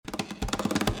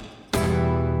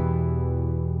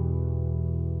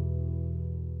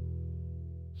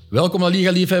Welkom La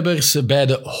Liga-liefhebbers bij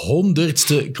de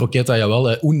 100ste Croqueta,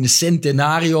 jawel, un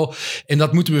centenario. En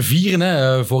dat moeten we vieren.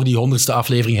 Hè. Voor die 100ste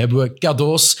aflevering hebben we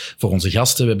cadeaus voor onze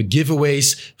gasten. We hebben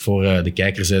giveaways voor de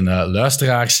kijkers en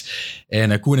luisteraars.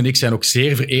 En Koen en ik zijn ook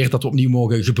zeer vereerd dat we opnieuw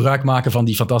mogen gebruik maken van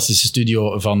die fantastische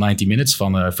studio van 90 Minutes,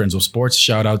 van Friends of Sports.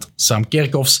 Shout-out Sam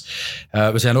Kerkhoffs.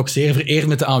 We zijn ook zeer vereerd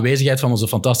met de aanwezigheid van onze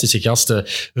fantastische gasten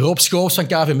Rob Schoofs van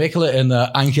KV Mechelen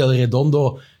en Angel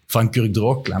Redondo van Kurk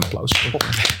Droog. Klein applaus.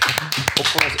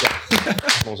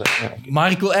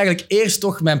 Maar ik wil eigenlijk eerst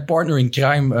toch mijn partner in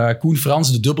crime, Koen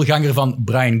Frans, de dubbelganger van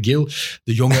Bryan Gil,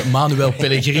 de jonge Manuel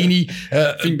Pellegrini,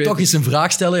 toch eens een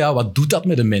vraag stellen. Ja, wat doet dat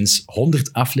met een mens?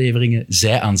 100 afleveringen,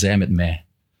 zij aan zij met mij.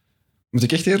 Moet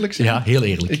ik echt eerlijk zijn? Ja, heel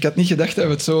eerlijk. Ik had niet gedacht dat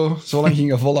we het zo lang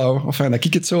gingen volhouden. Of dat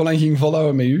ik het zo lang ging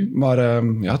volhouden met u. Maar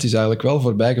het is eigenlijk wel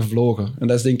voorbij gevlogen. En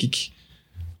dat is denk ik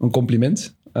een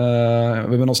compliment. We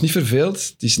hebben ons niet verveeld.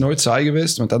 Het is nooit saai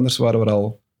geweest, want anders waren we er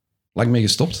al lang mee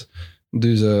gestopt.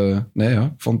 Dus ik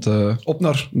vond op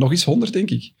naar nog eens 100, denk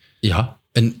ik. Ja,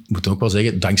 en ik moet ook wel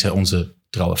zeggen, dankzij onze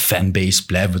trouwe fanbase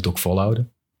blijven we het ook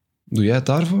volhouden. Doe jij het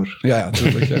daarvoor? Ja,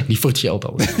 natuurlijk. Ja. Niet voor het geld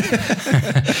al.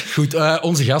 Goed,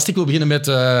 onze gast. Ik wil beginnen met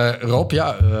Rob.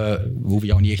 Ja, we hoeven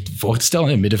jou niet echt voor te stellen,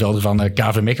 hè, middenvelder van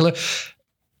KV Mechelen.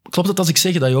 Klopt het als ik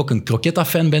zeg dat je ook een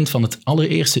Croqueta-fan bent van het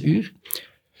allereerste uur?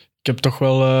 Ik heb toch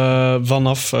wel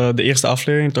vanaf de eerste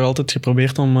aflevering toch altijd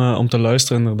geprobeerd om te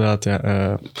luisteren, inderdaad.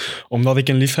 Ja. Omdat ik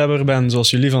een liefhebber ben, zoals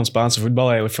jullie, van Spaanse voetbal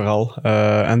eigenlijk vooral.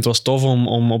 En het was tof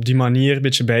om op die manier een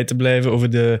beetje bij te blijven over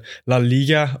de La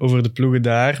Liga, over de ploegen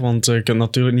daar. Want je kunt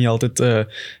natuurlijk niet altijd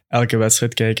elke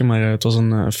wedstrijd kijken, maar het was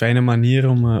een fijne manier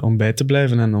om bij te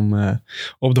blijven en om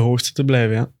op de hoogte te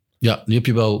blijven, ja. Ja, nu heb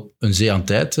je wel een zee aan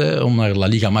tijd om naar La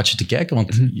Liga-matchen te kijken,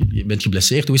 want je bent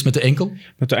geblesseerd. Hoe is het met de enkel?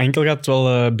 Met de enkel gaat het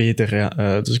wel beter,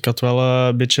 ja. Dus ik had wel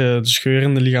een beetje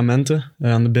scheurende ligamenten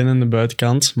aan de binnen- en de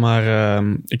buitenkant. Maar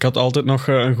ik had altijd nog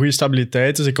een goede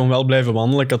stabiliteit, dus ik kon wel blijven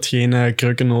wandelen. Ik had geen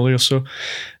krukken nodig of zo.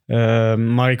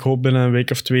 Maar ik hoop binnen een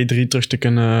week of 2, 3 terug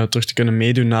te kunnen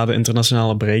meedoen na de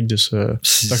internationale break. Dus,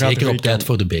 zeker op tijd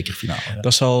voor de bekerfinale.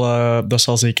 Ja. Dat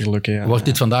zal zeker lukken, ja. Wordt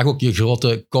dit vandaag ook je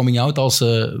grote coming-out als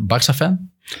Barça-fan?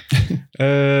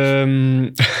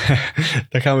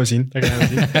 Dat gaan we zien.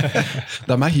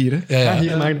 Dat mag hier, hè?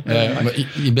 Ja. Maar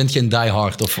je bent geen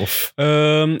diehard of?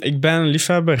 Ik ben een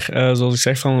liefhebber, zoals ik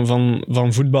zeg,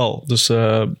 van voetbal. Dus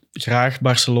graag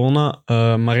Barcelona,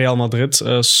 maar Real Madrid.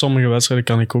 Sommige wedstrijden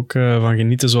kan ik ook van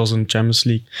genieten, zoals in de Champions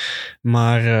League.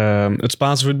 Maar het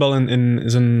Spaanse voetbal in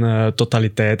zijn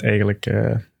totaliteit eigenlijk.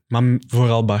 Maar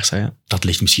vooral Barça, ja. Dat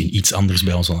ligt misschien iets anders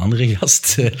bij onze andere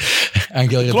gast,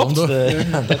 Angel Redondo.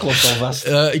 Dat klopt alvast.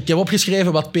 Ik heb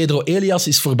opgeschreven wat Pedro Elias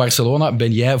is voor Barcelona.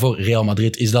 Ben jij voor Real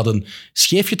Madrid? Is dat een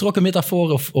scheefgetrokken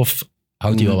metafoor of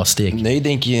houdt hij wel wat steek? Nee,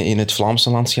 denk je, in het Vlaamse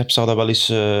landschap zou dat wel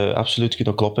eens absoluut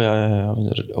kunnen kloppen. Ja.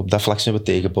 Op dat vlak zijn we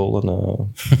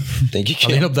tegenpolen, denk ik.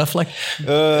 Alleen op dat vlak?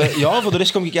 Ja, voor de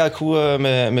rest kom ik eigenlijk goed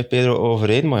met Pedro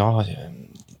overeen. Maar ja,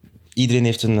 iedereen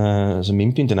heeft zijn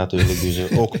minpunten natuurlijk.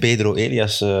 Dus ook Pedro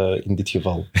Elias in dit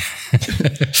geval.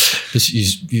 Dus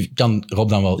je kan Rob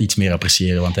dan wel iets meer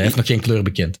appreciëren, want hij heeft nog geen kleur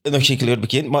bekend. Nog geen kleur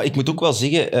bekend, maar ik moet ook wel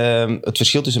zeggen, het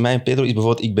verschil tussen mij en Pedro is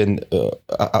bijvoorbeeld, ik ben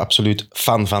absoluut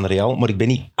fan van Real, maar ik ben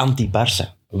niet anti-Barça.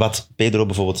 Wat Pedro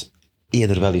bijvoorbeeld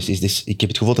eerder wel is. Dus ik heb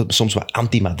het gevoel dat het soms wat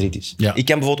anti-Madrid is. Ja. Ik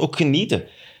kan bijvoorbeeld ook genieten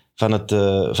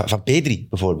van Pedri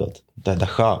bijvoorbeeld. Dat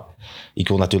gaat. Ik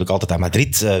wil natuurlijk altijd dat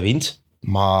Madrid wint,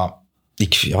 maar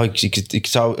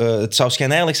het zou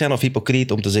schijnlijk zijn of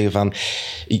hypocriet om te zeggen van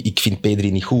ik vind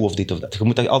Pedri niet goed of dit of dat. Je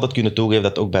moet altijd kunnen toegeven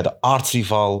dat ook bij de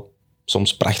aartsrivaal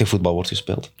soms prachtig voetbal wordt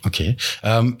gespeeld. Oké.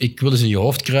 Ik wil eens in je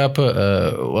hoofd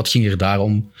kruipen. Wat ging er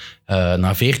daarom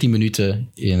na 14 minuten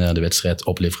in de wedstrijd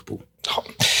op Liverpool?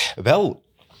 Wel,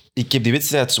 ik heb die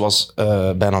wedstrijd zoals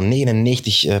bijna 99%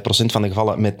 van de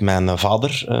gevallen met mijn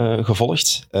vader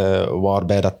gevolgd.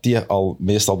 Waarbij dat die al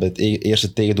meestal bij het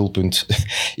eerste tegendoelpunt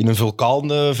in een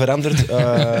vulkaan verandert.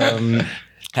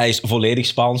 Hij is volledig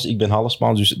Spaans, ik ben half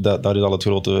Spaans, dus daar is al het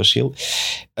grote verschil.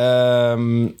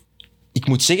 Ik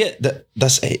moet zeggen, dat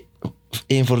is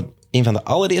een van de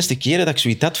allereerste keren dat ik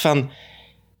zoiets had van...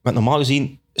 Want normaal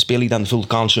gezien speel ik dan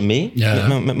vulkaantje mee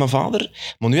met mijn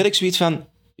vader. Maar nu had ik zoiets van,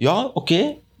 ja,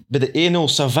 oké. Bij de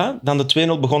 1-0 ça va, dan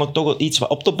de 2-0 begon ik toch iets wat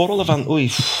op te borrelen van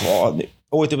ooit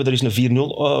hebben we er eens een 4-0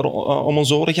 om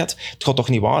ons oren gehad. Het gaat toch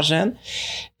niet waar zijn?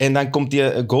 En dan komt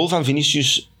die goal van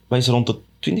Vinicius, wat is rond de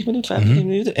 20 minuten, 25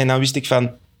 minuten? En dan wist ik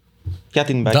van, gaat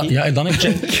in bakkie. Ja, en dan heb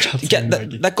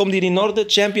je... Dat komt hier in orde,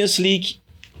 Champions League,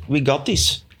 we got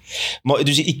this. Maar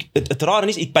dus het rare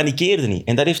is, ik panikeerde niet.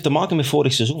 En dat heeft te maken met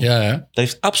vorig seizoen. Ja. Dat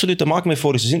heeft absoluut te maken met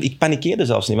vorig seizoen. Ik panikeerde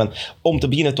zelfs niet. Want om te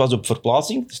beginnen, het was op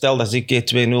verplaatsing. Stel dat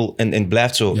ik 2-0 en het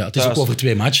blijft zo. Ja, het is thuis, ook over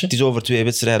 2 matchen. Het is over 2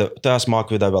 wedstrijden. Thuis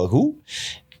maken we dat wel goed.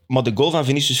 Maar de goal van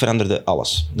Vinicius veranderde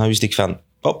alles. Dan wist ik van,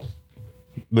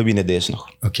 we winnen deze nog.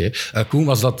 Oké. Koen,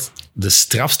 was dat de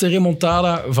strafste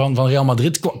remontada van Real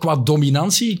Madrid? Qua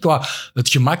dominantie, qua het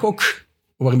gemak ook,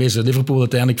 waarmee ze Liverpool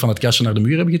uiteindelijk van het kastje naar de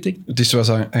muur hebben getikt? Het is zoals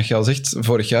Angel zegt,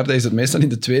 vorig jaar is het meestal in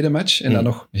de tweede match en dan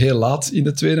nog heel laat in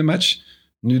de tweede match.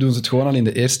 Nu doen ze het gewoon al in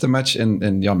de eerste match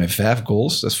en ja, met 5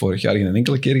 goals. Dat is vorig jaar geen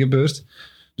enkele keer gebeurd.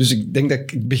 Dus ik denk dat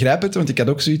ik begrijp het, want ik had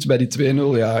ook zoiets bij die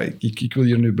 2-0. Ja, ik wil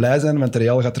hier nu blij zijn, want de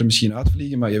Real gaat er misschien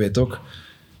uitvliegen, maar je weet ook,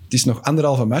 het is nog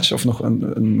 1,5 match, of nog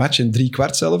een match in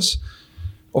 3/4 zelfs.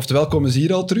 Oftewel komen ze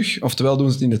hier al terug, oftewel doen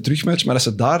ze het in de terugmatch. Maar als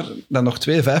ze daar dan nog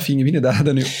 2-5 gingen winnen, dat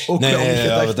hadden nu ook wel niet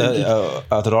gedacht, denk ik.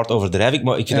 Uiteraard overdrijf ik,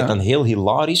 maar ik vind het dan heel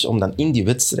hilarisch om dan in die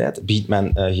wedstrijd begint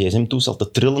mijn gsm-toestel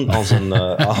te trillen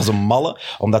als een malle.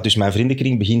 Omdat dus mijn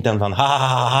vriendenkring begint dan van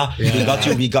we got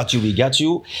you, we got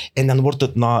you. En dan wordt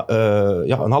het na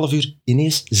een half uur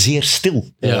ineens zeer stil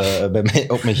bij mij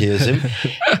op mijn gsm.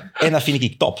 En dat vind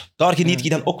ik top. Daar geniet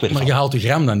ik dan ook weer van. Maar je haalt de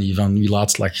gram dan niet van wie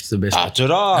laatst lag de beste.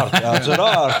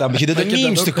 Uiteraard. Dan beginnen de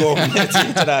memes te komen.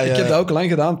 Ik heb dat ook lang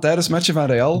gedaan tijdens matchen van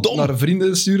Real. Dom. Naar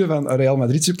vrienden sturen van Real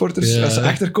Madrid supporters. Als ze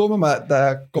achterkomen, maar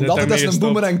dat komt altijd als een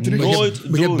boemerang terug. Nooit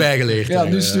Maar je hebt bijgeleerd. Ja,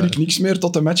 nu stuur ik niks meer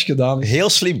tot de match gedaan is. Heel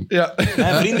slim. Ja.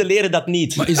 Mijn vrienden leren dat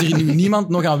niet. Maar is er nu niemand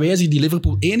nog aanwezig die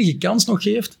Liverpool enige kans nog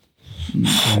geeft?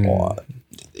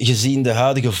 Gezien de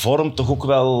huidige vorm toch ook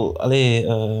wel...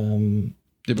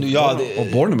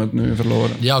 Op Bournemouth nu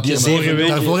verloren. Ja, oké, maar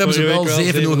daarvoor hebben ze wel 7-0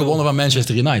 gewonnen van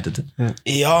Manchester United. Hè?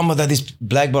 Ja, maar dat is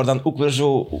blijkbaar dan ook weer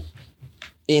zo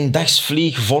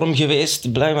eendagsvliegvorm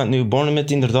geweest. Blijkbaar nu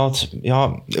Bournemouth inderdaad...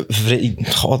 Ja,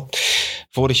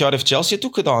 vorig jaar heeft Chelsea het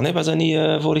ook gedaan. Hè? Was dat niet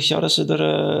vorig jaar dat ze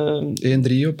er...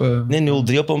 1-3 op... Nee, 0-3 op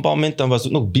een bepaald moment. Dan was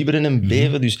het ook nog bibberen en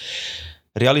beven. Dus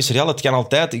Real is Real. Het kan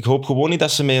altijd. Ik hoop gewoon niet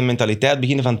dat ze met een mentaliteit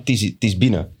beginnen van het is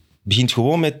binnen. Het begint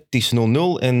gewoon met het is 0-0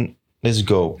 en... Let's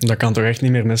go. Dat kan toch echt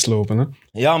niet meer mislopen, hè?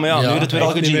 Ja, maar nu het weer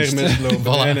al niet meer gejinxed.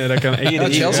 mislopen. Nee, dat kan echt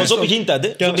niet. Maar zo begint dat,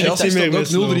 hè. Chelsea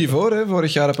stond ook 0-3 voor, hè,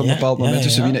 vorig jaar op een bepaald moment. Ja.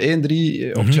 Dus ze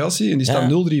winnen 1-3 op Chelsea en die staan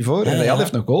 0-3 voor. En Real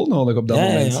heeft nog goal nodig op dat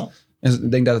moment. Ja. En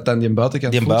ik denk dat het aan die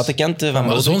buitenkant Die voelt. buitenkant van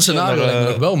Maar zo'n scenario lijkt me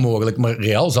nog wel mogelijk. Maar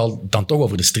Real zal dan toch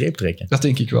over de streep trekken. Dat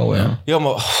denk ik wel, ja. Ja,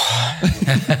 maar...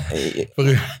 Voor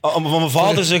u. Om van mijn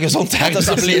vader zijn gezondheid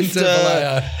alsjeblieft.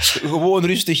 Gewoon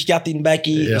rustig, gat in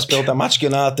bekkie. Je speelt dat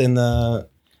matchje uit en...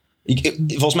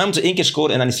 volgens mij moeten ze 1 keer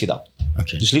scoren en dan is het gedaan.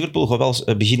 Okay. Dus Liverpool gaat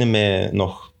wel beginnen met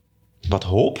nog wat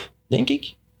hoop, denk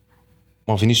ik.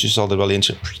 Maar Vinicius zal er wel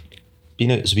eentje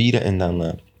binnen zwieren en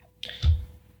dan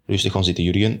rustig gaan zitten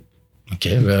Jurgen.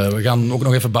 Oké, we gaan ook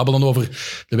nog even babbelen over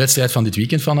de wedstrijd van dit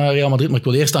weekend van Real Madrid. Maar ik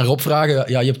wil eerst aan Rob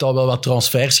vragen. Ja, je hebt al wel wat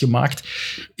transfers gemaakt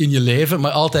in je leven,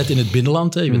 maar altijd in het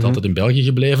binnenland. Hè. Je bent altijd in België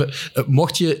gebleven.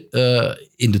 Mocht je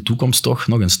in de toekomst toch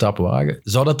nog een stap wagen,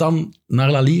 zou dat dan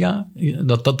naar La Liga?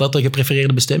 Dat de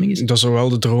geprefereerde bestemming is? Dat zou wel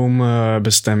de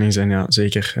droombestemming zijn, ja,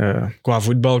 zeker. Qua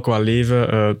voetbal, qua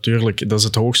leven, tuurlijk, dat is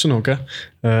het hoogste ook. Hè.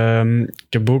 Ik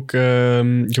heb ook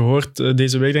gehoord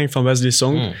deze week denk ik, van Wesley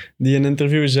Song, die een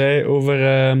interview zei over...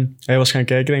 hij was gaan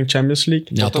kijken, denk ik, Champions League.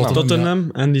 Ja, Tottenham.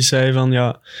 Ja. En die zei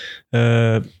van,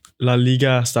 La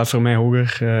Liga staat voor mij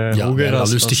hoger. Hoger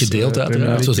als lustig gedeeld,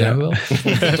 uiteraard. Zo zijn we wel.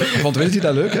 Vond hij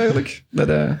dat leuk eigenlijk?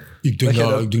 Ik denk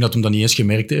dat hem dat niet eens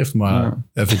gemerkt heeft, maar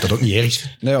hij vindt dat ook niet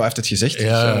erg. Nee, hij heeft het gezegd.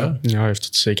 Ja, hij heeft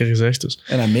het zeker gezegd. Dus.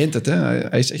 En hij meent het, hè.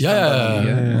 Hij is echt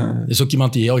Hij is ook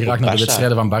iemand die heel graag naar de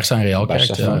wedstrijden van Barça en Real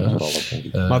kijkt.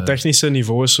 Maar het technische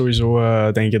niveau is sowieso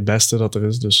denk ik het beste dat er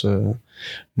is. Dus de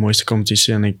mooiste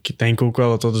competitie. En ik denk ook wel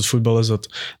dat dat het voetbal is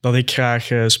dat ik graag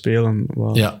speel.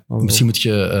 Misschien moet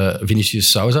je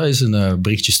Vinicius Sousa eens een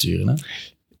berichtje sturen, hè?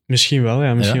 Misschien wel,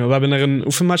 ja. Misschien wel. We hebben er een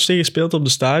oefenmatch tegen gespeeld op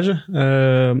de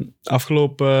stage.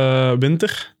 Afgelopen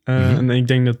winter. En ik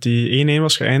denk dat die 1-1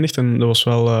 was geëindigd. En dat was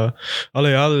wel...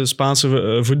 de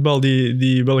Spaanse voetbal,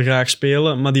 die willen graag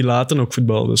spelen, maar die laten ook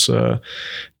voetbal. Dus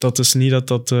dat is niet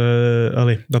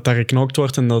dat daar geknokt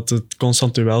wordt en dat het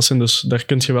constant duels zijn. Dus daar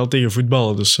kun je wel tegen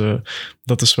voetballen. Dus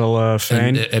dat is wel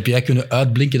fijn. En, heb jij kunnen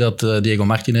uitblinken dat Diego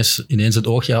Martinez ineens het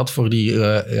oogje had voor die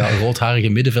roodharige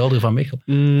middenvelder van Mechelen?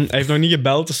 Hij heeft nog niet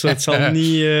gebeld, dus het zal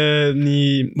niet...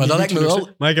 Maar dat lijkt me wel...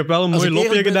 Maar ik heb wel een mooi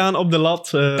lopje gedaan op de lat.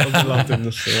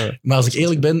 Dus, maar als ik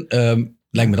eerlijk ben,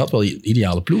 lijkt me dat wel de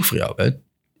ideale ploeg voor jou. Hè?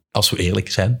 als we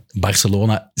eerlijk zijn,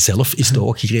 Barcelona zelf is te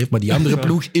hoog gegrepen, maar die andere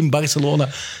ploeg in Barcelona,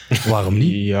 waarom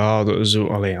niet? Ja,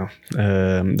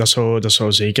 dat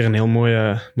zou zeker een heel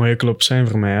mooie club zijn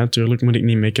voor mij. Tuurlijk moet ik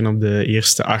niet mikken op de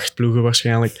eerste 8 ploegen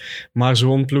waarschijnlijk. Maar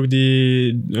zo'n ploeg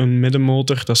die een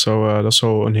middenmotor, dat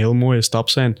zou een heel mooie stap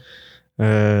zijn.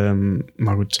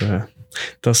 Maar goed,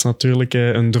 dat is natuurlijk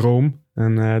een droom.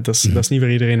 En dat is niet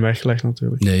voor iedereen weggelegd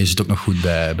natuurlijk. Nee, je zit ook nog goed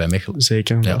bij Mechelen.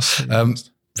 Zeker. Ja.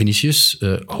 Vinicius,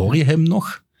 hoor je hem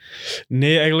nog?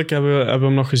 Nee, eigenlijk hebben we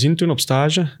hem nog gezien toen op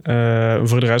stage.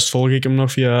 Voor de rest volg ik hem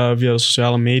nog via de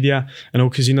sociale media. En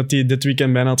ook gezien dat hij dit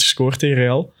weekend bijna had gescoord tegen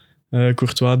Real.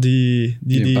 Courtois die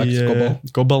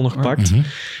kopbal nog pakt.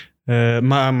 Mm-hmm.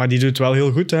 Maar die doet het wel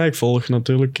heel goed. Hè. Ik volg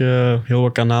natuurlijk heel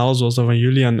wat kanalen zoals dat van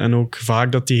jullie. En ook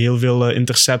vaak dat hij heel veel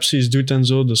intercepties doet en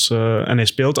zo. Dus, en hij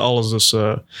speelt alles. Dus,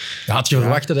 had je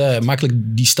verwacht dat hij makkelijk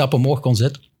die stap omhoog kon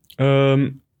zetten?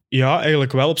 Ja,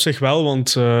 eigenlijk wel op zich wel.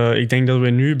 Want ik denk dat we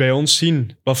nu bij ons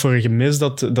zien wat voor een gemis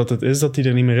dat het is dat hij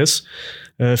er niet meer is.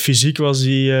 Fysiek was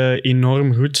hij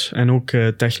enorm goed. En ook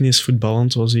technisch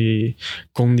voetballend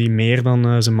kon hij meer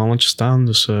dan zijn mannetje staan.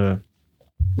 Dus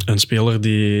een speler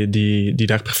die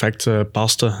daar perfect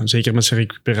paste. Zeker met zijn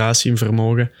recuperatie en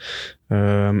vermogen.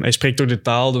 Hij spreekt ook de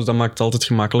taal, dus dat maakt het altijd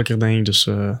gemakkelijker, denk ik. Dus,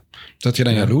 Zat je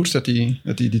dan jaloers dat hij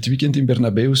dit weekend in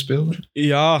Bernabeu speelde?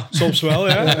 Ja, soms wel.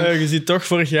 Ja. Je ziet toch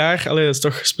vorig jaar... dat is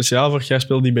toch speciaal. Vorig jaar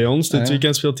speelde hij bij ons. Dit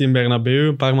weekend speelt hij in Bernabeu.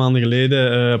 Een paar maanden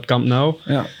geleden op Camp Nou.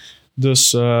 Ja.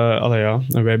 Dus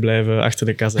en wij blijven achter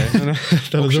de kazerne.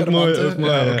 Dat is ook mooi.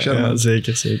 Ja,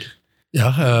 zeker.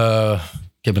 Ja,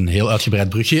 ik heb een heel uitgebreid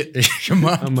brugje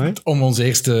gemaakt om ons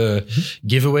eerste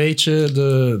giveawaytje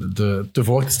te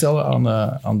voor te stellen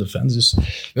aan de fans. Dus we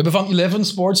hebben van Eleven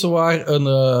Sports zowaar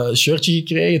een shirtje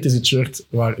gekregen. Het is het shirt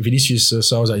waar Vinicius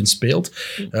Sousa in speelt.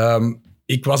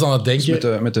 Ik was aan het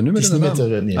denken... Met de nummer?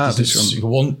 Het is dus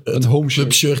gewoon een home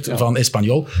clubshirt van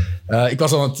Espanyol. Ik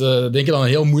was aan het denken aan een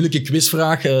heel moeilijke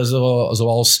quizvraag.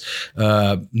 Zoals,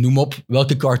 noem op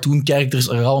welke cartoon characters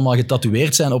er allemaal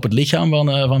getatoeëerd zijn op het lichaam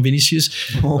van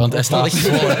Vinicius. Want hij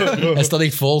staat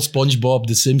echt vol. SpongeBob,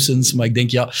 The Simpsons. Maar ik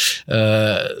denk,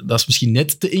 dat is misschien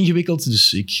net te ingewikkeld.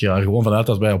 Dus ik ga er gewoon vanuit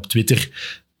dat wij op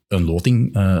Twitter een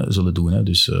loting zullen doen. Hè.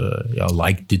 Dus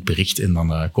like dit bericht en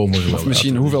dan komen we er wel of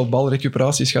misschien uit. Hoeveel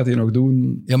balrecuperaties gaat hij nog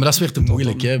doen? Ja, maar dat is weer te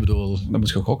moeilijk. Hè. Ik bedoel, dat moet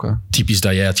je gokken. Typisch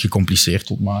dat jij het gecompliceerd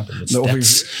wilt maken.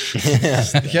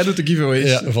 Jij doet de giveaways.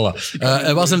 Ja, voilà.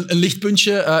 Er was een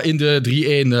lichtpuntje in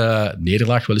de 3-1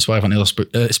 nederlaag, weliswaar van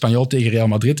Espanyol tegen Real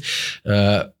Madrid.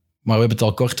 Maar we hebben het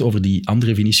al kort over die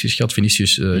andere Vinicius gehad,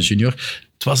 Vinicius Junior.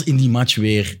 Het was in die match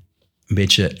weer een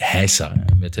beetje heisa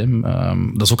met hem.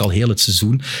 Dat is ook al heel het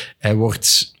seizoen. Hij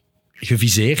wordt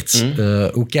geviseerd.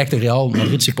 Hoe kijkt de Real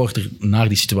Madrid-supporter naar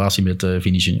die situatie met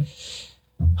Vini Junior?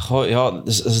 Goh, ja, dat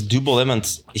is dubbel. Hè,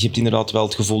 want je hebt inderdaad wel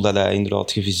het gevoel dat hij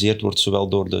inderdaad geviseerd wordt, zowel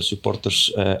door de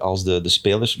supporters als de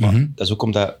spelers. Maar dat is ook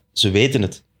omdat ze weten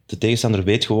het. De tegenstander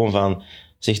weet gewoon van,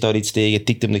 zegt daar iets tegen,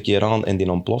 tikt hem een keer aan en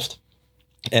die ontploft.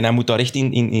 En hij moet daar echt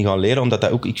in gaan leren, omdat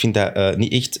dat ook, ik vind dat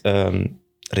niet echt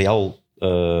Real...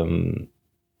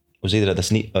 hoe zeg je dat? Dat is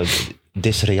niet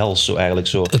des Reals zo eigenlijk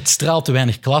zo. Het straalt te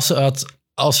weinig klasse uit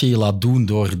als je laat doen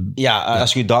door... Ja,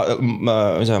 als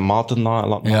je maten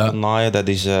naaien, dat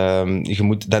is... je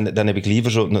moet, dan heb ik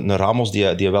liever zo een Ramos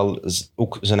die wel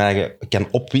ook zijn eigen kan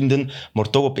opwinden, maar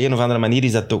toch op een of andere manier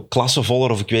is dat ook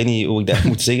klassevoller, of ik weet niet hoe ik dat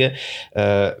moet zeggen.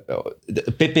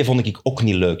 Pepe vond ik ook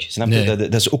niet leuk. Snap je? Nee.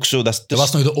 Dat is ook zo... Dat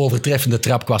was nog de overtreffende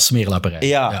trap qua smeerlapperij.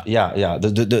 Ja.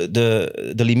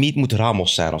 De limiet moet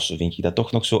Ramos zijn, of zo vind je. Dat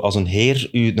toch nog zo als een heer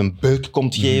u een beuk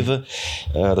komt geven.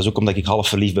 Dat is ook omdat ik half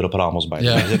verliefd ben op Ramos bij.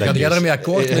 Ja, ga jij daarmee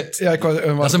akkoord?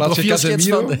 Dat is een profielschets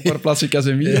van... Waar plaats je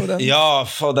Casemiro dan? Ja,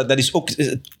 dat is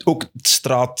ook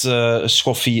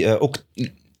straatschoffie.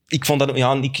 Ik vond dat...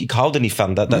 Ja, ik hou er niet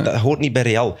van. Dat hoort niet bij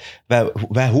Real.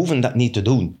 Wij hoeven dat niet te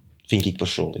doen, vind ik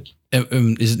persoonlijk.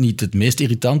 Is het niet het meest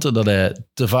irritante dat hij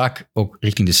te vaak ook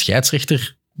richting de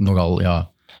scheidsrechter nogal...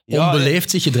 onbeleefd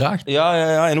zich gedraagt.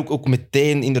 Ja. En ook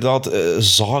meteen inderdaad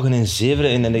zagen en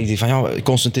zeveren. En dan denk je van,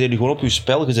 concentreer je gewoon op je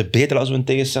spel. Je bent beter als een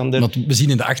tegenstander. Want we zien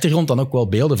in de achtergrond dan ook wel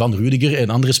beelden van Rudiger en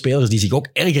andere spelers die zich ook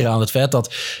ergeren aan het feit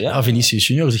dat Vinicius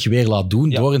Junior zich weer laat doen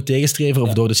door een tegenstrever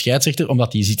of door de scheidsrechter,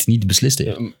 omdat hij iets niet beslist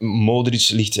heeft. Modric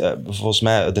ligt volgens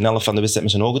mij de helft van de wedstrijd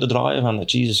met zijn ogen te draaien van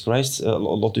Jesus Christ,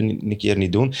 laat u een keer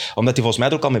niet doen. Omdat die volgens mij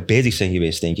er ook al mee bezig zijn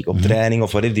geweest, denk ik. Op training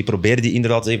of whatever. Die probeerde die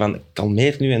inderdaad te zeggen van,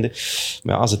 kalmeert nu.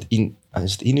 Maar als het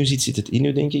als het in u zit het in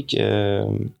u, denk ik. Maar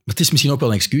het is misschien ook wel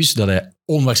een excuus dat hij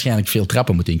onwaarschijnlijk veel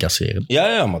trappen moet incasseren.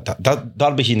 Ja, maar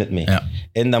daar begint het mee. Ja.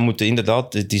 En dan moet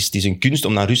inderdaad, het is een kunst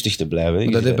om dan rustig te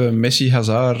blijven. Dat hebben Messi,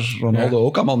 Hazard, Ronaldo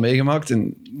ook allemaal meegemaakt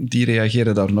en die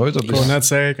reageren daar nooit op. Ik wou net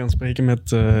zeggen, ik kan spreken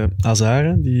met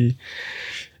Hazard, die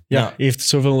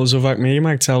heeft het zo vaak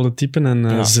meegemaakt, hetzelfde typen,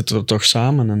 en ze zitten er toch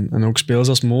samen. En ook spelers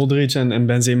als Modric en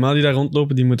Benzema die daar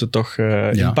rondlopen, die moeten toch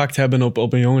impact hebben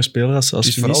op een jonge speler als Het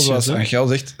is vooral zoals Angel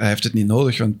zegt, hij heeft het niet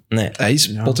nodig, want hij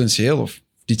is potentieel, of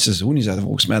dit seizoen is hij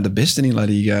volgens mij de beste in La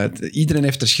Liga. Iedereen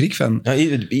heeft er schrik van. Ja,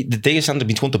 de tegenstander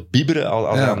begint gewoon te bibberen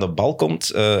als hij aan de bal komt.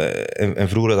 En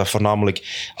vroeger dat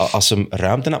voornamelijk als hem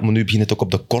ruimte had, maar nu begint het ook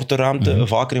op de korte ruimte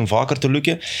vaker en vaker te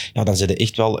lukken. Ja, dan zijn ze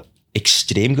echt wel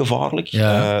extreem gevaarlijk.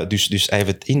 Ja. Dus hij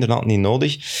heeft het inderdaad niet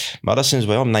nodig. Maar dat is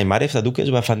zo, Neymar heeft dat ook.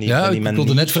 Zo van die, Ja, van die ik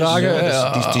wilde net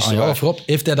vragen, of Rob,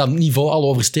 heeft hij dat niveau al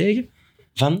overstegen?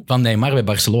 Van Neymar bij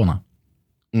Barcelona?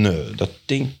 Nee, dat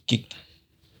denk ik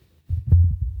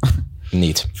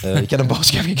niet. Ik heb een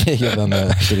boodschap gekregen van...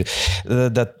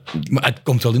 Maar het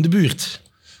komt wel in de buurt.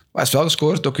 Maar hij is wel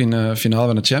gescoord, ook in de finale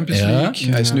van de Champions League.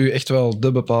 Hij is nu echt wel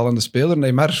de bepalende speler.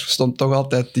 Neymar stond toch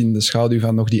altijd in de schaduw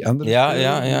van nog die andere. Ja.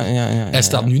 Hij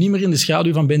staat nu niet meer in de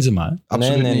schaduw van Benzema. Hè?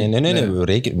 Absoluut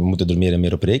niet. We moeten er meer en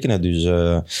meer op rekenen. Dus,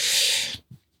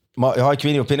 maar ja, ik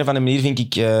weet niet, op een of andere manier vind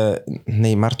ik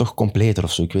Neymar toch completer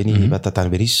of zo. Ik weet niet wat dat dan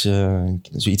weer is.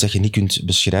 Zoiets dat je niet kunt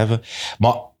beschrijven.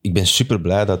 Maar ik ben super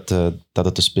blij dat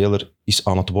het de speler is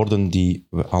aan het worden die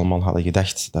we allemaal hadden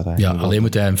gedacht. Dat hij alleen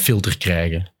moet hij een filter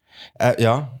krijgen.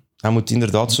 Hij moet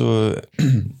inderdaad zo...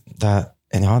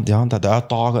 dat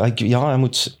uitdagen. Hij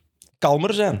moet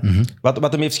kalmer zijn.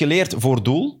 Wat hem heeft geleerd voor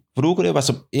doel, vroeger was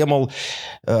hem helemaal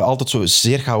altijd zo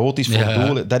zeer chaotisch voor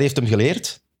doel. Dat heeft hem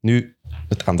geleerd. Nu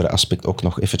het andere aspect ook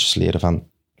nog eventjes leren van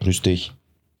rustig.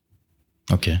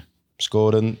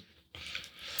 Scoren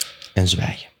en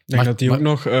zwijgen. Ik denk dat hij ook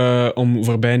nog, om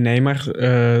voorbij Neymar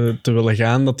te willen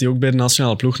gaan, dat hij ook bij de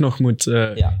nationale ploeg nog moet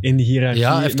in die hiërarchie.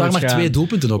 Ja, hij heeft daar maar 2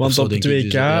 doelpunten op. Want zo, op denk 2K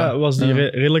ik. Dus, was die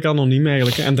redelijk anoniem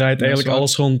eigenlijk. En draait eigenlijk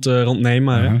alles rond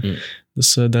Neymar. Hè.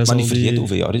 Dus, maar niet vergeten,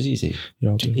 hoeveel jaar is hij?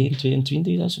 Ja,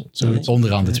 22, dat zo?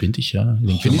 Onderaan de 20, ja. Ik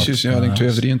denk Vinicius, ik denk 2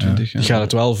 of 23. Die gaat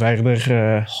het wel verder,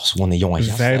 gewoon een jonge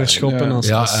gast, verder schoppen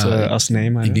als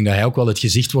Neymar. Ik denk dat hij ook wel het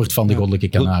gezicht wordt van de Goddelijke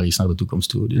Canaries naar de toekomst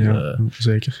toe. Dus,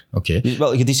 zeker. Oké. Die is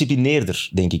wel gedisciplineerder,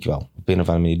 denk ik wel. Op een of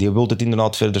andere manier. Die wil het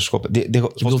inderdaad verder schoppen.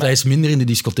 Hij is minder in de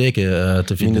discotheken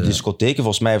te vinden. In de discotheken,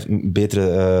 volgens mij heeft een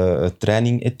betere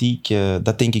trainingethiek.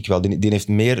 Dat denk ik wel. Die heeft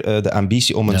meer de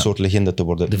ambitie om een soort legende te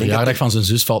worden. De verjaardag van zijn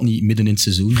zus valt niet midden in het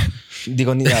seizoen. Die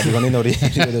gaan niet naar Rio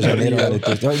de Janeiro.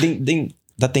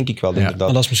 Dat denk ik wel, inderdaad.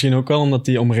 Maar dat is misschien ook wel omdat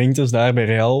hij omringd is daar bij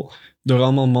Real door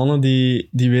allemaal mannen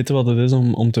die weten wat het is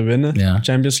om te winnen. Ja.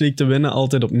 Champions League te winnen,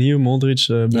 altijd opnieuw. Modric,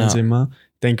 Benzema.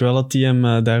 Ik denk wel dat die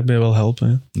hem daarbij wel helpen.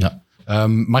 Hè. Ja.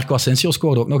 Marco Asensio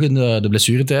scoorde ook nog in de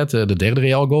blessuretijd, de derde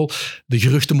Real-goal. De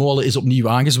geruchtenmolen is opnieuw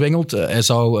aangezwengeld. Hij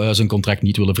zou zijn contract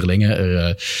niet willen verlengen.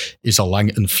 Er is al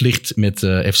lang een flirt met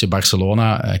FC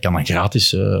Barcelona. Hij kan dan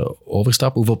gratis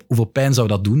overstappen. Hoeveel pijn zou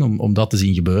dat doen om dat te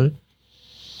zien gebeuren?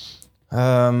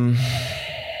 Een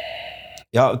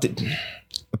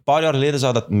paar jaar geleden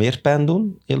zou dat meer pijn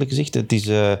doen, eerlijk gezegd. Het is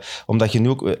omdat je nu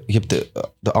ook... Je hebt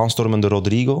de aanstormende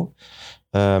Rodrigo.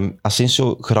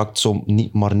 Asensio geraakt zo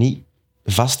niet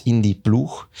vast in die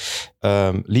ploeg.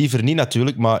 Liever niet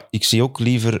natuurlijk, maar ik zie ook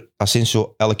liever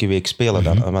Asensio elke week spelen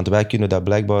dan. Want wij kunnen dat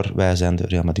blijkbaar, wij zijn de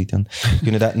Real Madrid dan,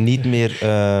 kunnen dat niet meer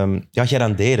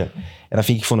garanderen. En dat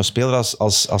vind ik voor een speler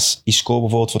als Isco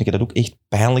bijvoorbeeld, vond ik dat ook echt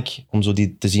pijnlijk om zo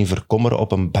die te zien verkommeren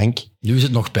op een bank. Nu is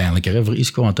het nog pijnlijker hè, voor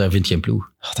Isco, want hij vindt geen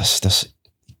ploeg.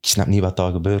 Ik snap niet wat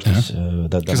daar gebeurt. Ja. Dus,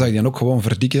 Je zag die dan ook gewoon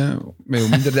verdikken met hoe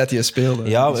minder dat hij speelde.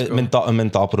 Ja, een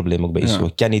mentaal probleem ook bij Isco.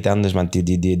 Ik ken niet anders, want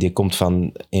die komt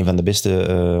van een van de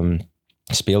beste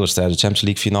spelers tijdens de Champions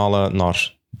League finale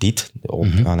naar dit.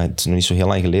 Het is nog niet zo heel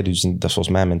lang geleden, dus dat is volgens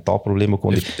mij een mentaal probleem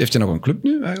ook. Heeft hij nog een club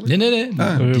nu eigenlijk? Nee.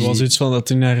 Er was iets van dat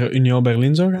hij naar Union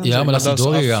Berlin zou gaan. Ja, maar dat is niet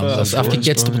doorgegaan. Dat is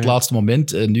afgeketst op het laatste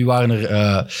moment. Nu waren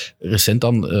er recent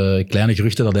dan kleine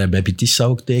geruchten dat hij bij Betis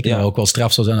zou tekenen. Maar ook wel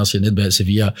straf zou zijn als je net bij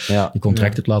Sevilla je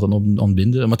contract hebt laten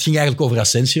ontbinden. Maar het ging eigenlijk over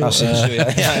Asensio.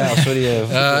 Sorry.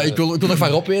 Ik wil nog van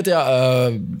Rob weten,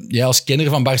 jij als kenner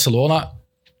van Barcelona,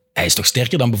 hij is toch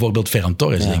sterker dan bijvoorbeeld Ferran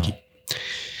Torres, denk ik?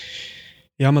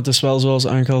 Ja, maar het is wel zoals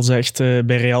Angel zegt,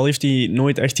 bij Real heeft hij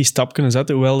nooit echt die stap kunnen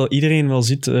zetten, hoewel dat iedereen wel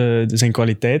ziet zijn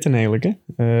kwaliteiten eigenlijk. Hè.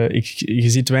 Je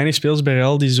ziet weinig spelers bij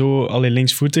Real die zo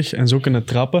linksvoetig en zo kunnen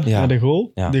trappen naar de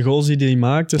goal. Ja. De goals die hij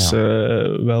maakt is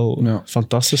wel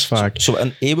fantastisch vaak. Zo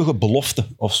een eeuwige belofte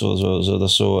of zo. Dat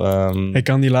is zo Hij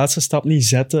kan die laatste stap niet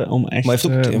zetten om echt... Maar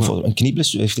hij heeft ook een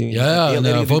knieblessure.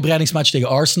 Een voorbereidingsmatch tegen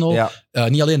Arsenal. Ja.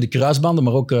 Niet alleen de kruisbanden,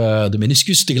 maar ook de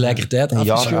meniscus tegelijkertijd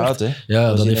afgescheurd. Een jaar uit, hè.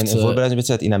 Ja, dat heeft... Een voorbereidingswedstrijd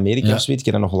in Amerika of zoiets.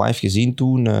 Ik heb dat nog live gezien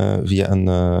toen, via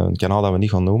een kanaal dat we niet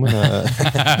gaan noemen.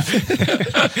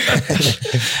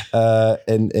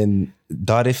 En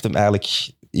daar heeft hem eigenlijk...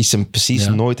 is hem precies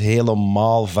nooit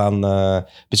helemaal van...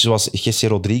 beetje zoals Jesse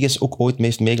Rodriguez ook ooit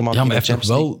heeft meegemaakt. Ja, maar hij heeft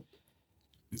toch wel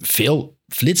veel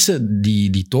flitsen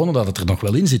die tonen dat het er nog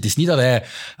wel in zit. Het is niet dat hij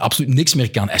absoluut niks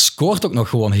meer kan. Hij scoort ook nog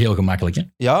gewoon heel gemakkelijk. Hè?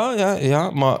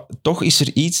 Ja, maar toch is er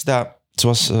iets dat...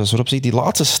 Zoals Rob zegt, die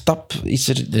laatste stap, is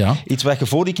er iets wat je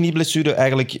voor die knieblessure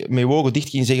eigenlijk met je ogen dicht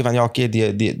ging zeggen van ja, oké,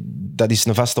 dat is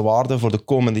een vaste waarde voor de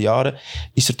komende jaren.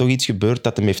 Is er toch iets gebeurd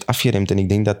dat hem heeft afgeremd? En ik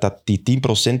denk dat dat die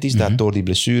 10% is, dat door die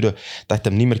blessure dat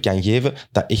hem niet meer kan geven,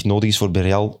 dat echt nodig is voor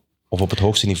Real of op het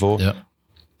hoogste niveau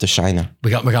te shinen.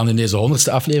 We gaan in deze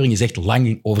 100ste aflevering eens echt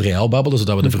lang over Real babbelen,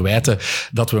 zodat we de verwijten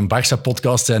dat we een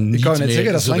Barça-podcast zijn niet meer... Ik kan net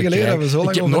zeggen, dat is lang geleden dat we zo lang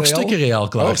over Ik heb nog stukken Real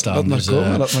klaarstaan. Dat maar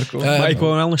komen. Maar ik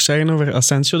wou wel nog zeggen over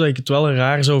Asensio, dat ik het wel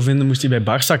raar zou vinden moest hij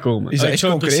bij Barça komen. Is dat echt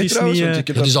concreet trouwens?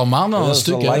 Dat is al maanden al een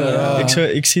stuk.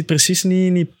 Ik zie het precies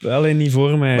niet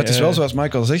voor mij. Maar het is wel zoals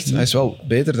Michael zegt, hij is wel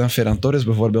beter dan Ferran Torres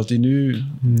bijvoorbeeld, die nu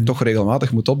toch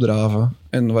regelmatig moet opdraven.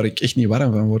 En waar ik echt niet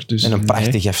warm van word. Dus. En een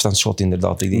prachtig afstandsschot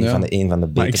inderdaad. Ik denk van een van de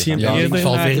betere. Ik zie hem eerder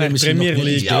naar Premier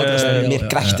League. Meer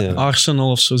krachten.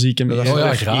 Arsenal of zo zie ik hem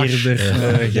graag. Eerder.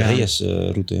 De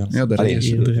Reyes-route, ja. De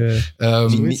Reyes.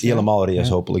 Niet helemaal Reyes,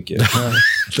 hopelijk.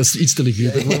 Dat is iets te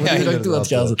luguber.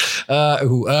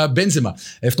 Goed, Benzema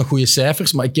heeft nog goede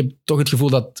cijfers, maar ik heb toch het gevoel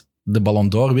dat de Ballon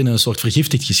d'Or winnen een soort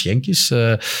vergiftigd geschenk is.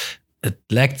 Het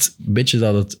lijkt een beetje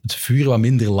dat het vuur wat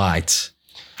minder laait.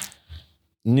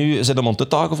 Nu zit hem om te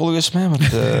taken volgens mij,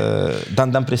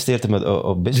 want dan presteert hij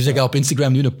op best. Dus ik ga op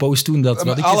Instagram nu een post doen dat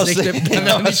wat ik gezegd heb,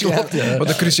 niet klopt. Ja. Maar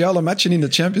de cruciale matchen in de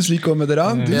Champions League komen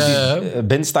eraan. Dus.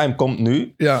 Ben's time komt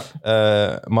nu,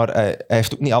 maar hij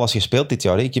heeft ook niet alles gespeeld dit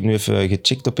jaar. Hè. Ik heb nu even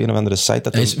gecheckt op een of andere site.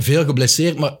 Hij is veel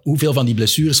geblesseerd, maar hoeveel van die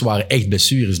blessures waren echt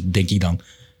blessures, denk ik dan?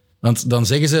 Want dan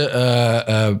zeggen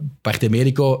ze, parte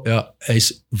medico, hij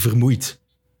is vermoeid.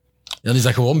 Dan is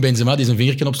dat gewoon Benzema die zijn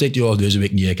vingertje opsteekt. Ja, deze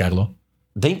week niet, hè, Carlo.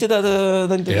 Denk je dat?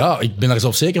 Ja, ik ben daar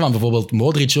zelf zeker van. Bijvoorbeeld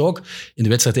Modric ook. In de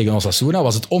wedstrijd tegen Osasuna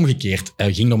was het omgekeerd.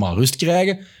 Hij ging normaal rust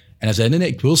krijgen. En hij zei, nee,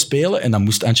 ik wil spelen. En dan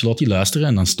moest Ancelotti luisteren.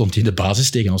 En dan stond hij in de basis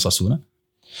tegen Osasuna.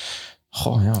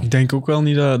 Goh, ja. Ik denk ook wel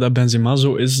niet dat Benzema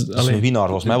zo is. Dat is een winnaar.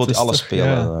 Volgens mij wil hij alles spelen.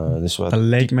 Ja. Dat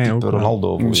lijkt mij ook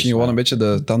Ronaldo. Misschien gewoon een beetje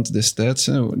de tand destijds.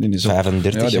 Hè.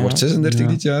 35. Ja, die wordt 36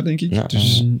 dit jaar, denk ik. Ja.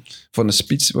 Dus voor een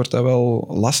spits wordt dat wel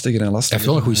lastiger en lastiger. Hij heeft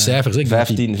wel een goede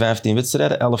cijfers. 15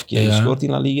 wedstrijden, 11 keer gescoord in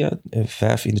La Liga.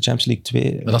 5 in de Champions League,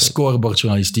 2. Maar dat is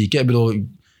scorebordjournalistiek. Ik bedoel,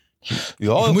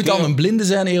 je moet al een blinde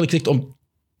zijn, eerlijk gezegd, om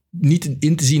niet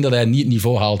in te zien dat hij niet het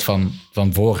niveau haalt van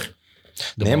voor.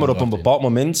 Nee, maar op een bepaald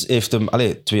moment heeft hem,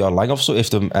 2 jaar lang of zo,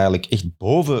 heeft hem eigenlijk echt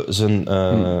boven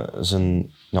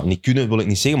zijn niet kunnen wil ik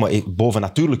niet zeggen, maar boven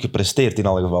natuurlijk gepresteerd in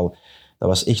alle geval. Dat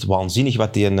was echt waanzinnig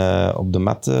wat hij op de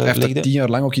mat legde. Hij heeft 10 jaar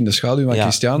lang ook in de schaduw van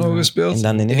Cristiano gespeeld.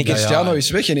 En Cristiano is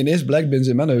weg en ineens blijkt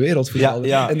Benzema een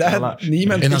wereldvoetballer.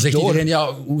 En dan zegt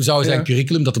iedereen, hoe zou zijn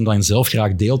curriculum, dat hem dan zelf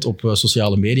graag deelt op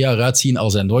sociale media, eruit zien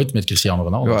als hij nooit met Cristiano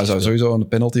Ronaldo hij zou sowieso een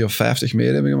penalty of 50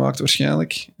 meer hebben gemaakt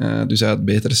waarschijnlijk. Dus hij had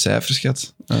betere cijfers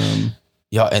gehad.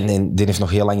 Ja, en die heeft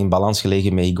nog heel lang in balans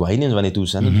gelegen met Higuaín en Van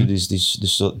Toussaint.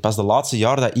 Dus pas de laatste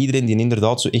jaar dat iedereen die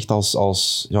inderdaad zo echt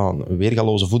als een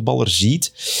weergaloze voetballer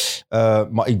ziet.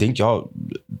 Maar ik denk,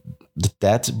 de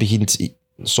tijd begint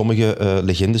sommige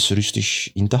legendes rustig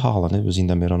in te halen. Hè. We zien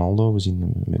dat met Ronaldo, we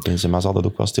zien met Benzema zal dat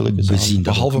ook wel stilletjes.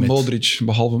 Behalve Modric.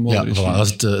 Ja, voilà, dat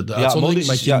is de uitzondering.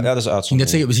 Dat is de uitzondering. Ik ging net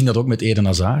zeggen, we zien dat ook met Eden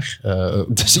Hazard.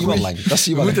 Dat zien we al lang.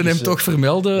 We moeten hem toch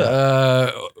vermelden.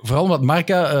 Vooral wat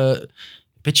Marca...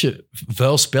 beetje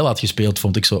vuil spel had gespeeld,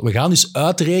 vond ik zo. We gaan dus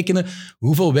uitrekenen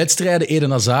hoeveel wedstrijden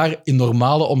Eden Hazard in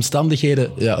normale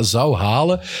omstandigheden zou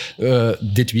halen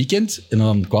dit weekend. En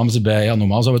dan kwamen ze bij,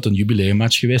 normaal zou het een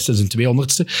jubileummatch geweest zijn, zijn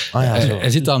 200ste. Hij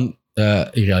zit dan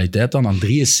in realiteit dan aan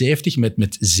 73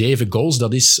 met 7 goals.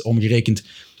 Dat is omgerekend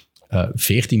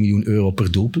 14 miljoen euro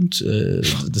per doelpunt.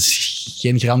 Dat is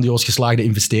geen grandioos geslaagde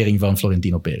investering van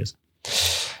Florentino Perez.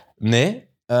 Nee.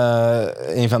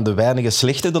 Een van de weinige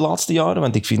slechte de laatste jaren,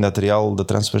 want ik vind dat Real de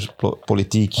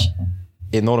transferpolitiek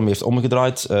enorm heeft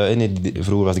omgedraaid.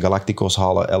 Vroeger was de Galactico's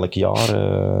halen elk jaar.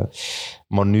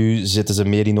 Maar nu zitten ze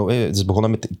meer in... Het is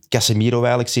begonnen met Casemiro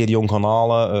eigenlijk, zeer jong gaan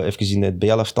halen. Even in het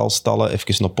B11-tal stallen,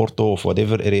 even naar Porto of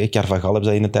whatever. Carvajal hebben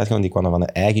ze in de tijd gedaan, die kwamen van de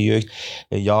eigen jeugd.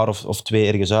 Een jaar of 2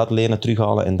 ergens uitlenen,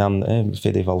 terughalen en dan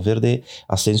Fede Valverde.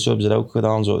 Asensio hebben ze dat ook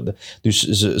gedaan. Zo. Dus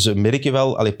ze merken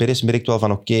wel... Perez merkt wel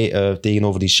van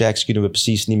tegenover die Sheiks kunnen we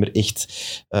precies niet meer echt...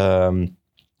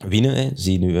 winnen. Hè.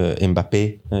 Zie nu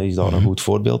Mbappé, is daar een goed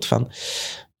voorbeeld van.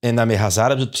 En dan met Hazard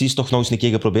hebben ze het precies toch nog eens een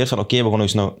keer geprobeerd van we gaan nog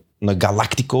eens een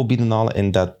Galactico binnenhalen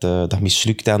en dat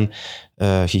mislukt dan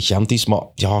gigantisch. Maar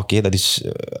ja, dat is,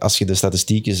 als je de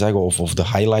statistieken zag of de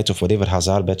highlights of whatever,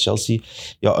 Hazard bij Chelsea,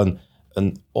 ja,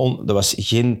 dat was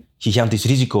geen gigantisch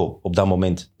risico op dat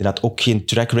moment. Hij had ook geen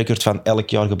track record van elk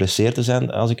jaar geblesseerd te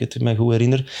zijn, als ik het me goed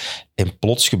herinner. En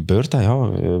plots gebeurt dat,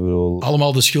 ja.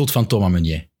 Allemaal de schuld van Thomas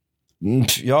Meunier.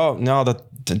 Ja,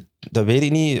 dat weet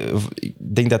ik niet. Ik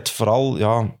denk dat vooral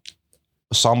een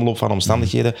samenloop van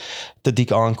omstandigheden te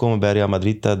dik aankomen bij Real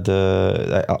Madrid.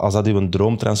 Als dat uw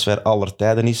droomtransfer aller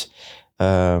tijden is,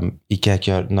 ik kijk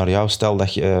naar jou, stel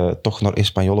dat je toch naar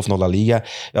Espanyol of naar La Liga,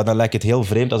 ja, dan lijkt het heel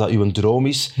vreemd als dat uw droom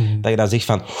is, dat je dan zegt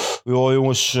van, ja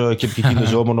jongens, ik heb in de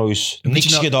zomer nog eens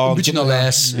niks gedaan. Een beetje naar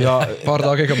lijst. Ja, een paar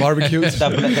dagen gebarbecued.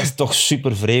 Dat is toch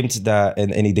super vreemd.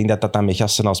 En ik denk dat dan met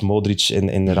gasten als Modric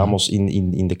en Ramos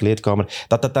in de kleedkamer,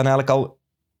 dat dan eigenlijk al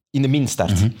in de min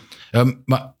start.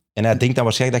 Maar... En hij denkt dan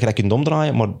waarschijnlijk dat je dat kunt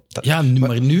omdraaien, maar...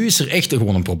 Maar nu is er echt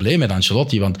gewoon een probleem met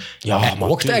Ancelotti, want hij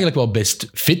wordt eigenlijk wel best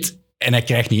fit en hij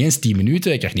krijgt niet eens 10 minuten,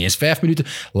 hij krijgt niet eens 5 minuten.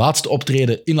 Laatste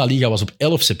optreden in La Liga was op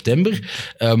 11 september.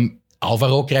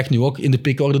 Alvaro krijgt nu ook in de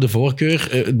pickorde de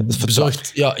voorkeur.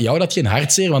 Bezorgt jou dat geen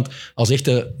hartzeer? Want als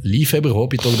echte liefhebber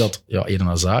hoop je toch dat Eden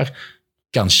Hazard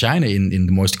kan shinen in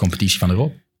de mooiste competitie van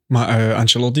Europa. Maar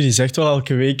Ancelotti die zegt wel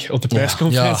elke week op de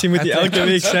persconferentie, moet hij elke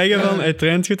week zeggen van hij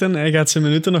traint goed en hij gaat zijn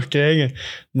minuten nog krijgen.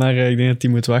 Maar ik denk dat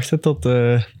hij moet wachten tot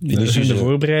de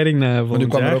voorbereiding naar volgend jaar. Maar nu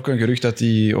kwam er ook een gerucht dat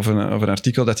hij, of een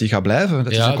artikel dat hij gaat blijven.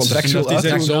 Dat hij zijn contract wil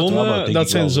uitdoen. Dat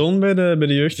zijn zoon bij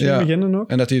de jeugd ging beginnen ook.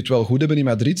 En dat die het wel goed hebben in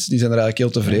Madrid. Die zijn er eigenlijk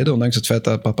heel tevreden, ondanks het feit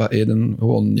dat papa Eden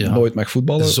gewoon nooit mag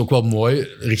voetballen. Dat is ook wel mooi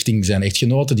richting zijn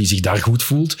echtgenote, die zich daar goed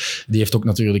voelt. Die heeft ook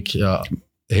natuurlijk...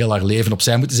 heel haar leven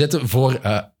opzij moeten zetten voor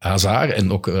Hazard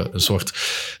en ook een soort...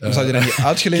 Zou die dan niet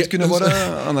uitgeleend kunnen worden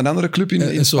aan een andere club in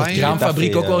Spanje? Een soort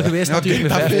kraamfabriek ook wel geweest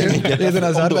natuurlijk. Eden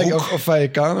Hazard of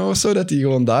Vallecano of zo, dat hij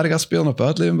gewoon daar gaat spelen op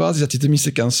uitleenbasis, dat hij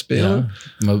tenminste kan spelen.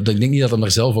 Ja, maar ik denk niet dat hij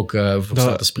daar zelf ook voor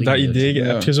staat te springen. Dat idee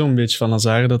heb je zo'n beetje van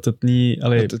Hazard, dat het niet...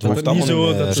 het hoeft niet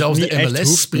zo... Dat zelfs niet de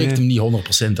MLS spreekt hem niet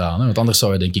 100% aan, hè, want anders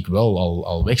zou hij denk ik wel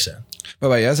al weg zijn. Maar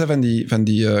wat jij zei van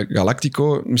die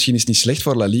Galactico, misschien is het niet slecht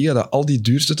voor La Liga dat al die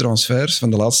duurste transfers van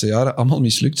de laatste jaren allemaal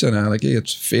mislukt zijn eigenlijk. Je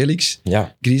hebt Felix,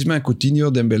 Griezmann,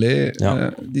 Coutinho, Dembélé, die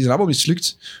zijn allemaal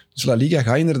mislukt. Dus La Liga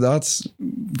gaat inderdaad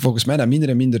volgens mij dat minder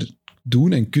en minder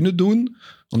doen en kunnen doen,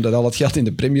 omdat al het geld in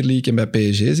de Premier League en bij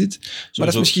PSG zit. Maar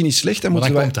dat is misschien niet slecht. Maar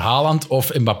dan komt Haaland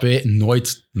of Mbappé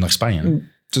nooit naar Spanje.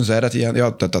 Tenzij dat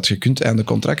hij... dat je kunt einde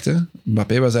contract. Hè.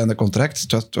 Mbappé was einde contract.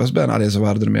 Het was bijna... ze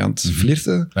waren ermee aan het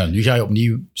flirten. Ja, nu ga je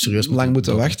opnieuw serieus... Lang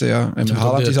moeten wachten, ja. En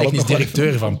Haaland de technisch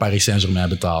directeur van Paris Saint-Germain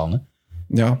betalen.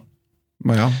 Hè? Ja,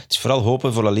 maar ja. Het is vooral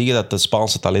hopen voor La Liga dat de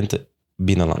Spaanse talenten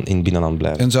in binnenland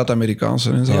blijven. En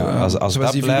Zuid-Amerikaanse en zo. Ja, als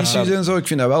zoals die Vinicius en zo, ik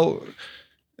vind dat wel...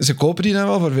 Ze kopen die dan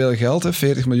wel voor veel geld. Hè.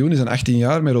 40 miljoen is een 18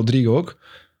 jaar, met Rodrigo ook.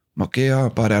 Maar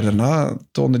een paar jaar daarna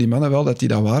toonden die mannen wel dat die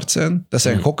dat waard zijn. Dat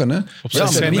zijn gokken, hè.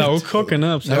 Dat zijn dat ook gokken,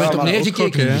 hè. Daar werd op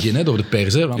neergekeken in het begin, door de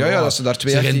pers. Hè, dat ze daar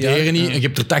 2 jaar... Ze renderen niet en je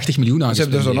hebt er 80 miljoen aan. Ze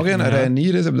hebben er zo nog een,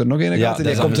 Reinier, ze hebben er nog een gehad en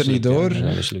die komt er niet door.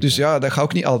 Dus dat gaat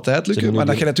ook niet altijd lukken. Maar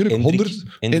dat je natuurlijk 100...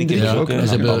 Hendrik ook. Ze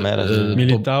hebben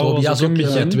Militao was ook in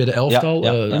het begin. Tweede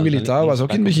elftal. Militao was ook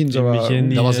in het begin zo.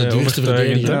 Dat was de duurste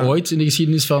verdediger ooit in de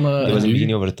geschiedenis van... Dat was in het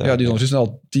begin overtuigd. Ja, die is ondertussen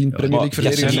al 10 Premier League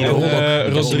verdedigers.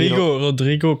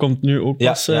 Rodrigo komt nu ook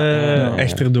pas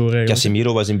echt erdoor. Eigenlijk.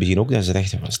 Casemiro was in het begin ook. Dat is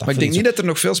echt, maar ik denk niet dat er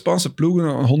nog veel Spaanse ploegen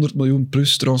een 100 miljoen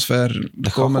plus transfer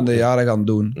de komende jaren gaan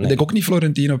doen. Nee. Ik denk ook niet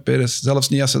Florentino Perez. Zelfs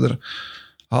niet als ze er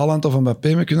Haaland of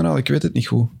Mbappé mee kunnen halen. Ik weet het niet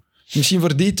goed. Misschien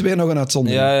voor die twee nog een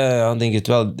uitzondering. Ja, denk het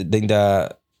wel. Ik denk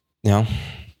dat... Ja...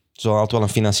 Ze zullen altijd wel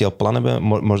een financieel plan hebben,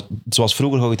 maar zoals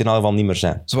vroeger gaat het in ieder geval niet meer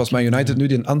zijn. Zoals Man United nu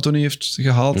die Anthony heeft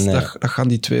gehaald, dat gaan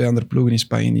die 2 andere ploegen in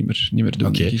Spanje niet meer doen.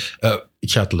 Okay.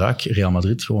 Ik ga het luik Real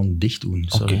Madrid gewoon dicht doen.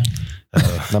 Sorry.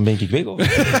 Dan ben ik weg.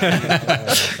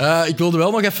 Ik wilde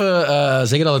wel nog even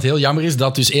zeggen dat het heel jammer is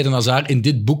dat dus Eden Hazard in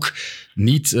dit boek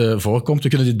niet voorkomt. We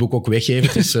kunnen dit boek ook weggeven.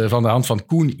 Het is van de hand van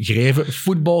Koen Greven.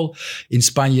 Voetbal in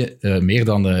Spanje, meer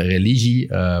dan religie.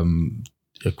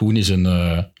 Koen is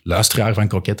een luisteraar van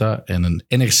Croquetta en een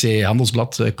NRC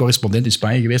Handelsblad-correspondent in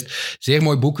Spanje geweest. Zeer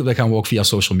mooi boek, dat gaan we ook via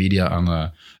social media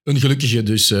aan een gelukkige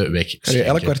dus weg. Kan je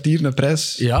elk kwartier een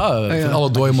prijs? Ja, voor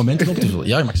alle dode momenten op te vullen.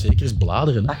 Ja, je mag zeker eens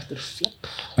bladeren. Hè.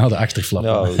 Achterflap. De achterflap.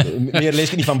 Ja, meer lees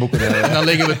ik niet van boeken. En dan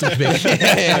leggen we het terug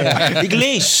weg. Ik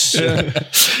lees.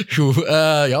 Goed,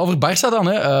 over Barça dan.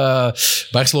 Hè.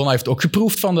 Barcelona heeft ook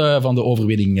geproefd van de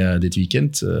overwinning dit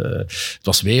weekend. Het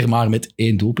was weer maar met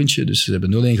 1 doelpuntje. Dus ze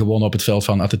hebben 0-1 gewonnen op het veld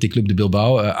van Athletic Club de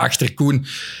Bilbao. Achter Koen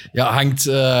hangt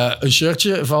een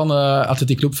shirtje van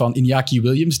Athletic Club van Iñaki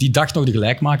Williams. Die dacht nog de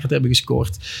gelijkmaker te hebben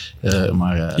gescoord.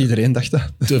 Maar iedereen dacht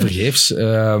dat. Tevergeefs.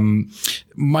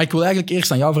 Maar ik wil eigenlijk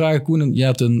eerst aan jou vragen, Koen. Je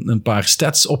hebt een paar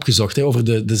stats opgezocht over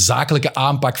de zakelijke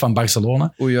aanpak van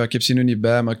Barcelona. Oei, ja, ik heb ze nu niet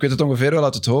bij, maar ik weet het ongeveer wel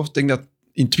uit het hoofd. Ik denk dat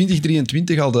in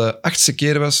 2023 al de 8e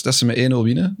keer was dat ze met 1-0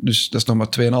 winnen. Dus dat is nog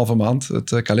maar 2,5 maand,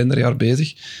 het kalenderjaar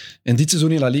bezig. En dit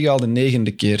seizoen in La Liga al de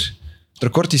 9e keer. Het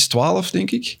record is 12,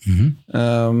 denk ik.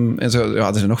 Mm-hmm. En zo,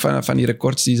 er zijn nog van die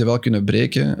records die ze wel kunnen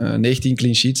breken. 19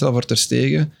 clean sheets al voor Ter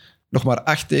Stegen. Nog maar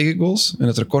 8 tegengoals. En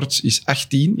het record is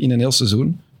 18 in een heel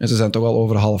seizoen. En ze zijn toch al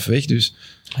over halfweg. Dus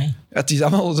het is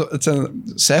allemaal zo, het zijn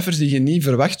cijfers die je niet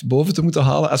verwacht boven te moeten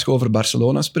halen als je over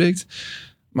Barcelona spreekt.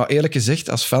 Maar eerlijk gezegd,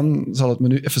 als fan zal het me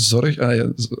nu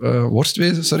even worst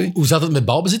wezen. Sorry. Hoe zat het met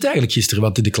balbezit eigenlijk gisteren?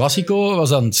 Want in de Classico was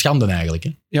dat een schande eigenlijk. Hè?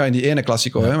 Ja, in die ene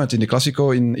Classico. Hè, want in de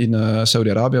Classico in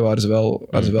Saudi-Arabië waren ze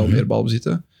wel meer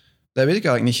balbezitten. Dat weet ik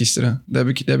eigenlijk niet gisteren. Dat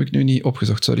heb ik nu niet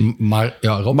opgezocht, sorry. Maar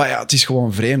ja, Rob... Maar ja, het is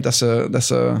gewoon vreemd dat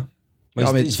ze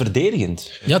Maar het is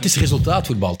verdedigend. Ja, het is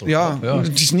resultaatvoetbal toch? Ja,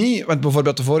 het is niet... Want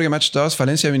bijvoorbeeld de vorige match thuis,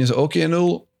 Valencia winnen ze ook 1-0.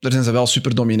 Daar zijn ze wel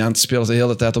super dominant. Spelen ze de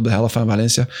hele tijd op de helft van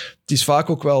Valencia. Het is vaak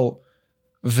ook wel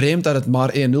vreemd dat het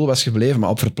maar 1-0 was gebleven. Maar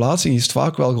op verplaatsing is het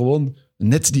vaak wel gewoon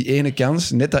net die ene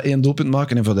kans, net dat 1 doelpunt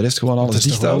maken en voor de rest gewoon alles dicht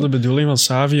houden. Het is toch wel de bedoeling van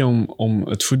Xavi om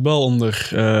het voetbal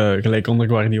gelijk onder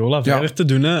Guardiola verder te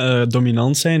doen. Hè?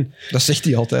 Dominant zijn. Dat zegt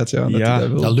hij altijd, ja.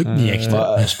 Dat lukt niet echt.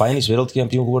 Spanje is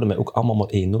wereldkampioen geworden met ook allemaal maar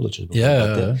 1-0'tjes.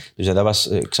 Ja. Dus dat was,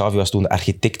 Xavi was toen de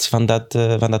architect van dat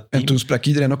team. En toen sprak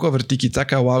iedereen ook over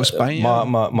tiki-taka, wauw, Spanje.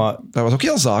 Maar dat was ook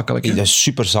heel zakelijk. Hè? Dat is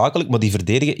super zakelijk, maar die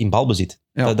verdedigen in balbezit.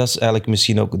 Ja. Dat is eigenlijk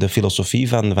misschien ook de filosofie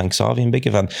van Xavi een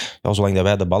beetje. Van, zolang dat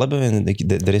wij de bal hebben en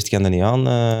de rest kan er niet aan.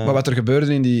 Maar wat er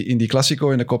gebeurde in die Classico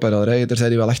in de Copa del Rey, daar zei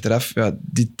hij wel achteraf,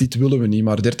 dit willen we niet,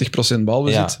 maar 30%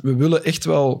 balbezit. Ja. We willen echt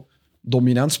wel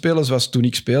dominant spelen, zoals toen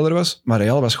ik speler was, maar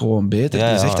Real was gewoon beter.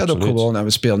 Die zegt dat ook gewoon. En we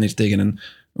spelen hier tegen een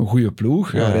goede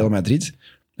ploeg, Real Madrid.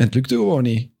 En het lukte gewoon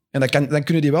niet. En dan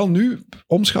kunnen die wel nu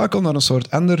omschakelen naar een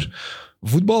soort ander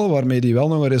voetbal, waarmee die wel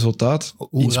nog een resultaat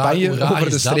in Spanje over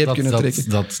de streep kunnen trekken.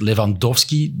 Dat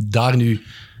Lewandowski daar nu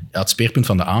het speerpunt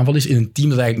van de aanval is in een team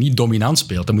dat eigenlijk niet dominant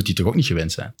speelt. Dan moet hij toch ook niet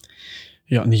gewend zijn?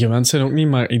 Ja, niet gewend zijn ook niet,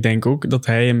 maar ik denk ook dat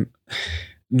hij hem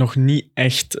nog niet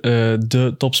echt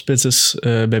de topspits is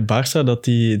bij Barça, dat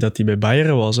hij bij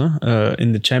Bayern was. Hè.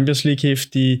 In de Champions League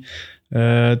heeft hij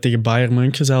tegen Bayern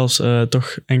München zelfs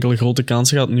toch enkele grote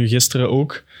kansen gehad. Nu gisteren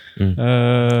ook.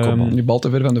 Nu bal te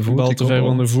ver van de voet. Bal te ver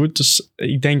van de voet. Dus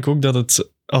ik denk ook dat het,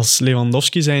 als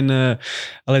Lewandowski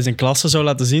zijn klasse zou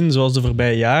laten zien, zoals de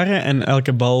voorbije jaren, en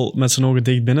elke bal met zijn ogen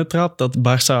dicht binnentrapt, dat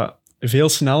Barça veel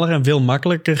sneller en veel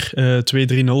makkelijker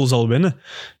 2-3-0 zal winnen.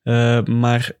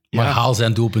 Maar haal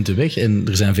zijn doelpunten weg en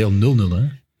er zijn veel 0-0.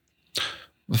 Hè?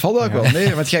 Dat valt ook wel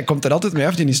mee, want jij komt er altijd mee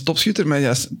af. Die is topschutter,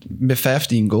 maar met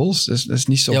 15 goals. Dat is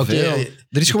niet zoveel. Ja, okay.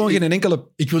 Er is gewoon geen enkele.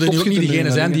 Ik wil er nu ook niet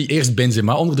degene zijn die eerst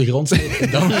Benzema onder de grond steekt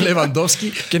en dan Lewandowski.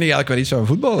 Ken je eigenlijk wel iets van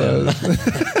voetbal? Ja.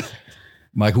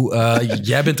 Maar goed,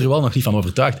 jij bent er wel nog niet van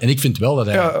overtuigd. En ik vind wel dat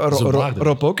hij zo waardig is.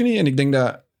 Rob ook niet. En ik denk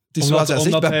dat... Het is zoals hij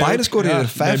zegt, bij Bayern scoorde hij er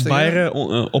 50. Bij Bayern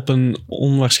op een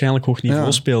onwaarschijnlijk hoog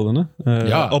niveau speelde.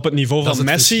 Hè? Op het niveau van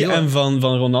Messi en van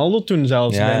Ronaldo toen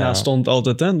zelfs bijna stond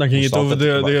altijd. Hè? Dan ging het over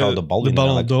de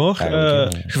ballen door. Je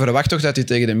verwacht toch dat hij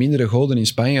tegen de mindere goden in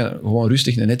Spanje gewoon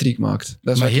rustig een hat-trick maakt.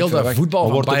 Dat is maar heel dat voetbal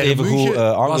van Bayern München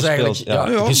was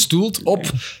eigenlijk gestoeld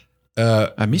op...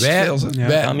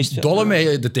 wij dollen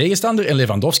met de tegenstander en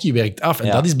Lewandowski werkt af.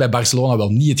 En dat is bij Barcelona wel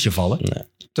niet het geval. Hè? Nee.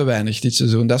 Te weinig dit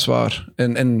seizoen, dat is waar.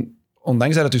 En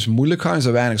ondanks dat het dus moeilijk gaat en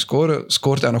ze weinig scoren,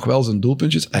 scoort hij nog wel zijn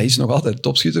doelpuntjes. Hij is nog altijd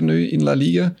topschutter nu in La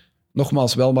Liga.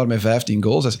 Nogmaals, wel maar met 15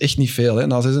 goals. Dat is echt niet veel, hè,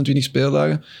 na 26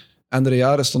 speeldagen. Andere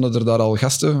jaren stonden er daar al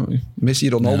gasten. Messi,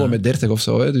 Ronaldo met 30 of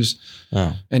zo. Hè, dus.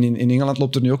 En in Engeland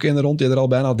loopt er nu ook een rond die er al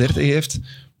bijna 30 heeft.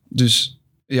 Dus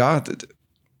ja...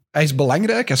 Hij is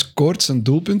belangrijk, hij scoort zijn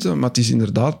doelpunten, maar het is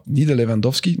inderdaad niet de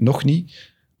Lewandowski, nog niet.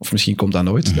 Of misschien komt dat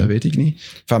nooit, dat weet ik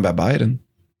niet. Van bij Bayern.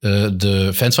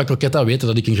 De fans van Croquetta weten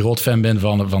dat ik een groot fan ben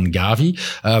van Gavi.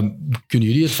 Kunnen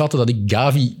jullie het vatten dat ik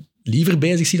Gavi liever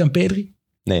bezig zie dan Pedri?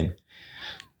 Nee.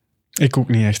 Ik ook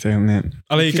niet echt, nee.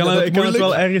 Allee, ik kan het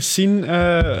wel ergens zien.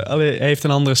 Hij heeft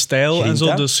een andere stijl Grinta? en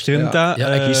zo, dus Grinta.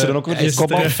 Ja, gisteren ook weer die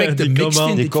kopbal. Perfecte mix,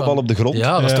 vind Die ik, kopbal op de grond.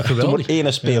 Ja, dat is toch Toen geweldig. maar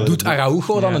één speler. Doet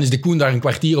Araujo dan is de Koen daar een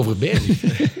kwartier over bezig.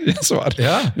 Ja, dat is waar.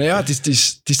 Ja. Nee, ja, het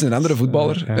is een andere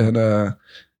voetballer. Ja. En,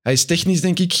 hij is technisch,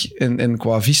 denk ik, en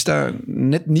qua vista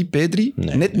net niet Pedri.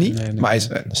 Nee. Net niet, Nee. maar hij is...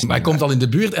 Maar hij komt al in de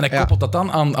buurt en hij koppelt dat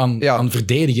dan aan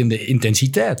verdedigende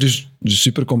intensiteit. Dus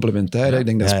super complementair. Hè. Ik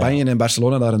denk dat Ja, ja. Spanje en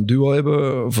Barcelona daar een duo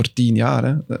hebben voor 10 jaar.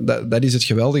 Hè. Dat is het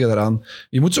geweldige daaraan.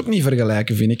 Je moet ze ook niet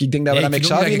vergelijken, vind ik. Ik denk dat we dat met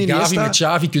Xavi en Gavi Iniesta... met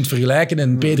Xavi kunt vergelijken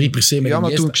en Pedri per se met Ja, maar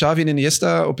Iniesta. toen Xavi en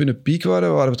Iniesta op hun piek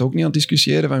waren we het ook niet aan het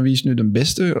discussiëren van wie is nu de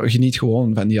beste. Geniet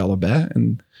gewoon van die allebei.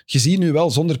 En je ziet nu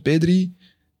wel, zonder Pedri...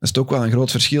 Dat is ook wel een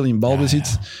groot verschil in balbezit.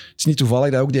 Ja. Het is niet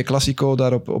toevallig dat ook die Classico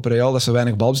daar op Real, dat ze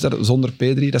weinig balbezit hadden zonder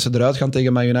Pedri. Dat ze eruit gaan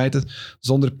tegen Man United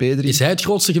zonder Pedri. Is hij het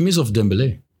grootste gemis of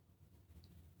Dembélé?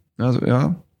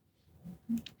 Ja.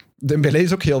 Dembélé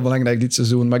is ook heel belangrijk dit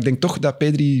seizoen. Maar ik denk toch dat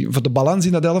Pedri, voor de balans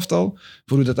in dat elftal,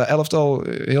 voor hoe dat elftal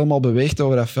helemaal beweegt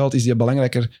over dat veld, is die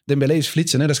belangrijker. Dembélé is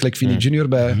flitsen, hè? Dat is gelijk Vini Junior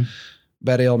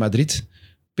bij Real Madrid.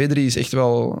 Pedri is echt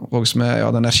wel, volgens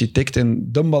mij, de architect en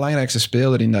de belangrijkste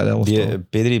speler in dat elftal.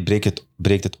 Pedri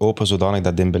breekt het open zodanig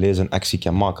dat Dembélé zijn actie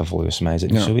kan maken, volgens mij. Is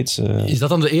het niet zoiets? Is dat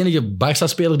dan de enige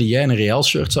Barça-speler die jij in een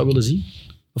Real-shirt zou willen zien?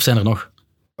 Of zijn er nog?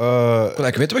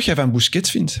 Ik weet wat jij van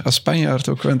Busquets vindt, als Spanjaard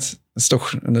ook. Want dat is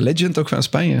toch een legend ook van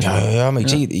Spanje. Ja, maar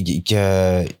ik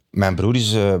zeg, mijn broer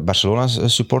is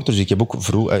Barcelona-supporter, dus ik heb ook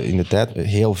in de tijd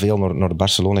heel veel naar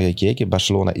Barcelona gekeken.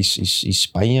 Barcelona is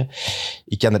Spanje.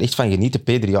 Ik kan er echt van genieten.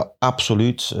 Pedri, ja,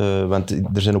 absoluut. Want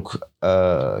er zijn ook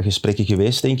gesprekken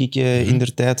geweest, denk ik, in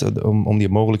der tijd, om die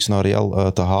mogelijk naar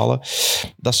Real te halen.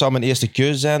 Dat zou mijn eerste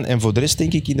keuze zijn. En voor de rest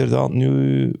denk ik inderdaad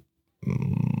nu...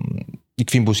 Ik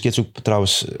vind Busquets ook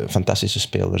trouwens fantastische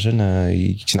spelers. Hè.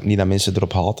 Ik snap niet dat mensen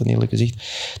erop haten, eerlijk gezegd.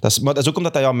 Maar dat is ook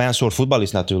omdat dat mijn soort voetbal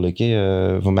is natuurlijk.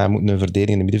 Hè. Voor mij moet een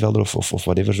verdedigende middenvelder of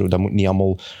whatever. Zo. Dat moet niet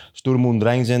allemaal Sturm und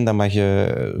Drang zijn. Dat mag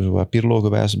zo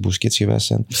Pirlo-gewijs, Busquets-gewijs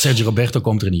zijn. Sergio Roberto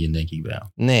komt er niet in, denk ik. Bij jou.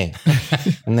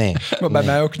 Nee. Maar bij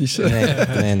mij ook niet.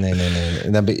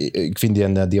 Nee. Ik vind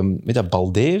die dat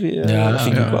Balde, dat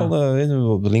vind ik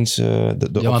wel links de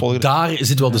Ja, maar opvolger. daar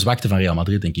zit wel de zwakte van Real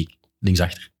Madrid, denk ik.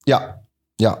 Linksachter. Ja.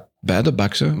 Beide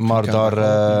backs, hè. Maar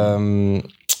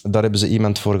daar hebben ze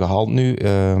iemand voor gehaald nu.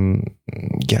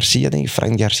 Garcia, denk ik.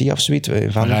 Frank Garcia of zoiets.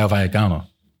 Van Rayo Vallecano.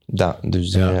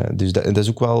 Dus dat is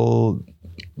ook wel...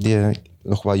 Die,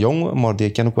 nog wel jong, maar die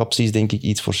kan ook wel precies, denk ik,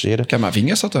 iets forceren.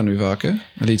 Camavinga staat daar nu vaak, hè.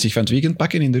 Hij liet zich van het weekend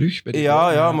pakken in de rug.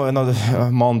 Ja,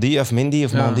 maar Mandy of Mindy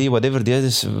of Mandy, whatever, die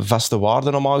is vaste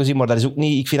waarde normaal gezien, maar dat is ook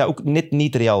niet, ik vind dat ook net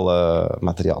niet real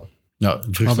materiaal. Ja,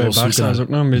 maar bij Barça is ook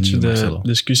nog een beetje de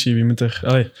discussie.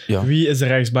 Wie is de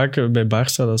rechtsback bij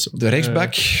Barça? Dat is ook, de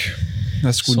rechtsback,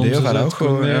 dat is Koundé of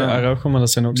Araujo. Araujo, maar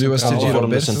dat zijn ook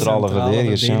centrale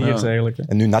verdedigers. Eigenlijk.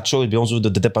 En nu Nacho is bij ons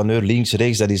de depaneur links,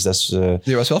 rechts. Dat is,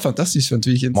 die was wel fantastisch van het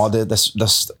weekend. Maar dat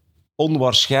is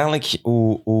onwaarschijnlijk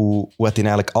hoe het hij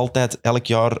eigenlijk altijd elk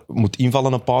jaar moet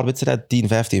invallen een paar wedstrijden, 10,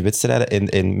 15 wedstrijden.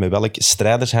 En met welk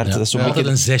strijdershart. Ja, dat is zo altijd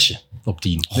een 6 op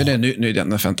 10. Nee, nu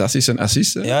dat een fantastische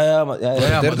assist. Hè?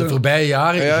 Maar de voorbije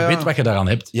jaren, je weet wat je daaraan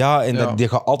hebt. Ja, en die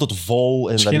gaat altijd vol. En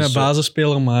het is dat geen is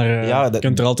basisspeler, maar je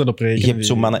kunt er altijd op rekenen. Je hebt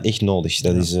zo'n mannen echt nodig.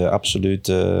 Dat is absoluut...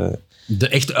 De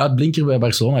echte uitblinker bij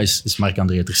Barcelona is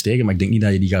Marc-André ter Stegen, maar ik denk niet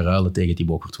dat je die gaat ruilen tegen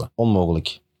Thibaut Courtois.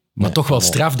 Onmogelijk. Maar toch wel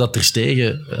straf dat ter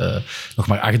Stegen nog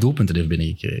maar 8 doelpunten heeft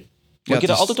binnengekregen. Maar ik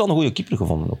heb altijd wel een goede keeper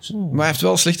gevonden. Ook. Maar hij heeft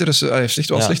wel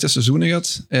slechte seizoenen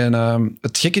gehad. En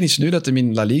het gekke is nu dat hij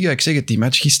in La Liga... Ik zeg het, die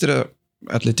match gisteren...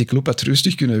 Athletic Club had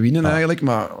rustig kunnen winnen eigenlijk,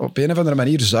 maar op een of andere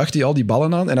manier zuigt hij al die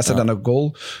ballen aan. En als er dan een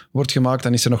goal wordt gemaakt,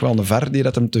 dan is er nog wel een VAR die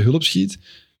dat hem te hulp schiet.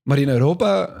 Maar in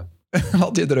Europa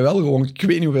had hij er wel gewoon, ik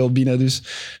weet niet hoeveel binnen. Dus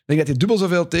ik denk dat hij dubbel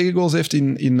zoveel tegengoals heeft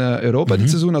in Europa dit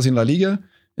seizoen als in La Liga.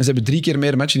 En ze hebben 3 keer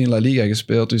meer matchen in La Liga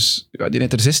gespeeld. Dus die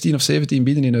heeft er 16 of 17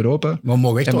 binnen in Europa. Maar we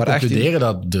mogen echt wel maar concluderen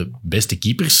dat de beste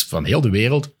keepers van heel de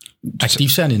wereld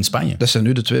actief zijn in Spanje. Dat zijn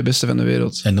nu de 2 beste van de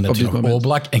wereld. En dan heb op je dit nog moment.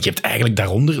 Oblak. En je hebt eigenlijk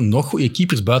daaronder nog goede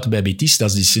keepers buiten bij Betis.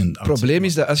 Dat is een... Het probleem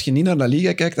is dat als je niet naar La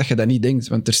Liga kijkt, dat je dat niet denkt.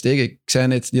 Want Ter Stegen, ik zei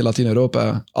net, die laat in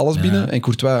Europa alles binnen. En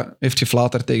Courtois heeft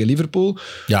geflaterd tegen Liverpool.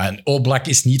 Ja, en Oblak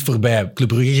is niet voorbij Club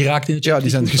Brugge geraakt in de Champions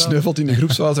die zijn League. gesneuveld in de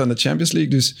groepsfase van de Champions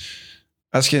League. Dus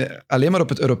als je alleen maar op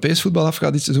het Europees voetbal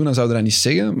afgaat dit seizoen, dan zou je dat niet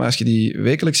zeggen. Maar als je die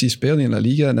wekelijks ziet spelen in La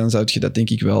Liga, dan zou je dat denk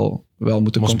ik wel wel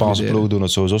moeten Maar Spaanse concluderen. ploeg doen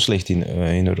het sowieso slecht in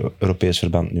Europees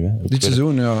verband nu. Hè. Dit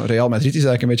seizoen, ja. Real Madrid is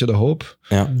eigenlijk een beetje de hoop.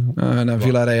 Ja. En dan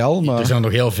Villarreal, Er maar... zijn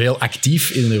nog heel veel actief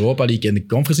in de Europa League en de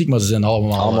Conference League, maar ze zijn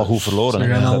Allemaal goed verloren. Ze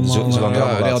hè. gaan Ja, allemaal, ze gaan er Ja,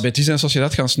 allemaal Real uit. Betis en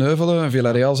Sociedad gaan sneuvelen.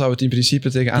 Villarreal zou het in principe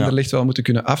tegen Anderlecht wel moeten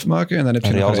kunnen afmaken. En dan heb je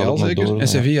En nog Real zal Real ook nog zeker. door, en ja.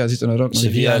 Sevilla zitten er ook nog in.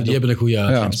 Sevilla, die hebben een goede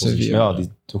uitgangspositie. Sevilla. Ja, die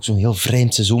ook zo'n heel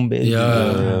vreemd seizoen bezig.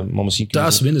 Ja. Maar misschien kunnen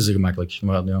Thuis ze- winnen ze gemakkelijk.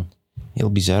 Maar ja.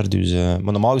 Heel bizar. Dus,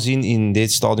 maar normaal gezien in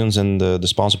deze stadions zijn de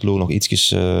Spaanse ploeg nog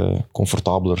ietsjes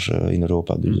comfortabeler in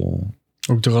Europa. Dus,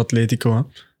 Ook door Atletico, hè.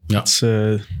 Ja. Dat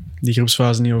ze die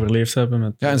groepsfase niet overleefd hebben.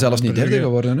 Met, Ja, en zelfs niet derde Brugge.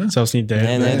 geworden. Hè? Zelfs niet derde.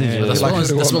 Nee, dus, Maar dat, is Lang wel een, dat is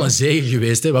wel gewonnen. een zege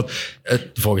geweest. Hè? Want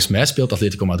volgens mij speelt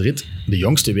Atletico Madrid de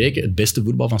jongste weken het beste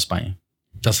voetbal van Spanje.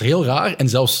 Dat is heel raar. En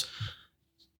zelfs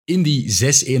in die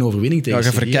 6-1 overwinning tegen Ja,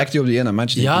 je Sevilla... verkijkt je op die ene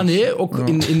match. denk Ja, ik. nee. Ook Ja.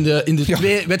 in de Ja.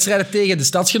 2 wedstrijden tegen de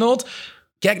stadsgenoot.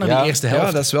 Kijk naar Ja. die eerste helft.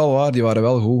 Ja, dat is wel waar. Die waren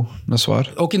wel goed. Dat is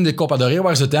waar. Ook in de Copa del Rey,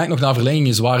 waar ze uiteindelijk nog na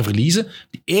verlengingen zwaar verliezen.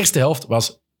 Die eerste helft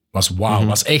was wauw.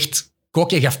 Was echt...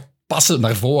 Kokke gaf passen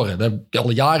naar voren. Dat heb ik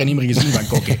al jaren niet meer gezien van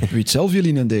Kokke. Witzel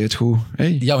deed het goed.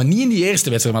 Hey. Ja, maar niet in die eerste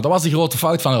wedstrijd. Maar dat was de grote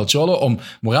fout van El Cholo om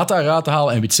Morata eruit te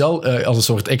halen en Witzel als een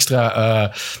soort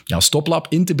extra stoplap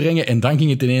in te brengen. En dan ging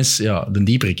het ineens de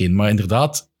dieperik in. Maar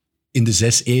inderdaad, in de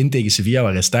 6-1 tegen Sevilla,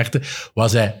 waar hij startte,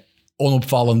 was hij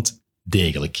onopvallend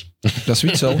degelijk. Dat is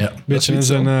Witzel. Ja. Beetje in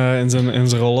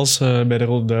zijn rol als bij de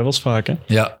Rode Duivels vaak. Hè.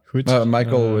 Ja. Goed. Maar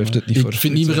Michael heeft het niet Ik voor.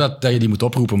 vind niet meer dat je die moet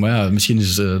oproepen, maar ja, misschien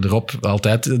is de Rob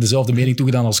altijd dezelfde mening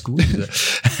toegedaan als Koen.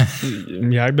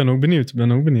 Ja, ik ben ook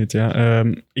benieuwd. Ja.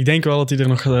 Ik denk wel dat hij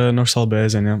er nog zal bij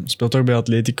zijn. Ja. Speelt ook bij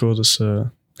Atletico, dus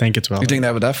denk het wel. Ik denk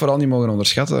dat we dat vooral niet mogen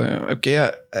onderschatten. Oké,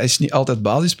 hij is niet altijd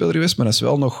basisspeler geweest, maar hij is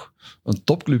wel nog een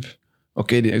topclub.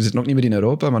 Oké, hij zit nog niet meer in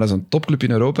Europa, maar dat is een topclub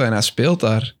in Europa en hij speelt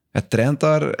daar. Hij traint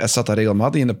daar, hij staat daar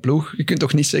regelmatig in de ploeg. Je kunt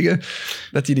toch niet zeggen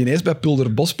dat hij ineens bij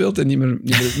Pulderbos speelt en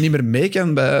niet meer mee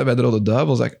kan bij de Rode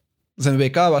Duivels. Zijn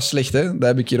WK was slecht, hè? Dat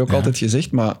heb ik hier ook altijd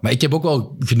gezegd. Maar Maar ik heb ook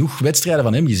wel genoeg wedstrijden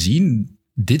van hem gezien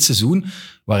dit seizoen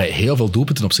waar hij heel veel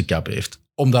doelpunten op zijn kap heeft.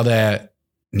 Omdat hij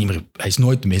hij is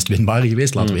nooit de meest winbare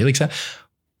geweest, laten we eerlijk zijn.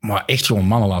 Maar echt gewoon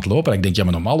mannen laat lopen. En ik denk, ja,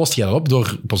 maar normaal lost je dat op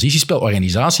door positiespel,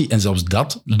 organisatie en zelfs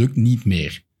dat lukt niet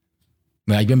meer.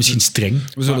 Maar ja, ik ben misschien streng.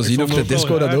 we zullen ik zien vond of het ook Tedesco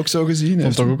wel dat raar. ook zo gezien Ik vond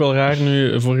heeft. het toch ook wel raar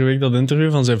nu, vorige week dat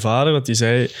interview van zijn vader, dat hij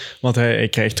zei, want hij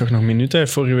krijgt toch nog minuten. Hij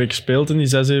heeft vorige week gespeeld in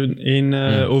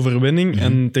die 6-1 overwinning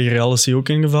en tegen Real is hij ook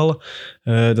ingevallen.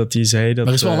 Dat hij zei dat... Maar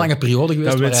er is wel een lange periode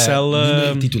geweest dat waar Witzel, hij niet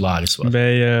meer titularis was.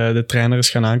 bij de trainer is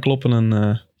gaan aankloppen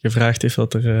en gevraagd heeft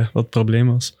wat het probleem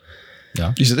was.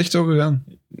 Is het echt zo gegaan?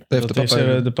 Dat heeft Dat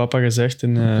heeft de papa gezegd in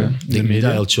Ik de denk niet dat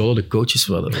media. El Cholo de coaches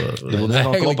willen wil net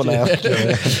gaan kloppen,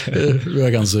 we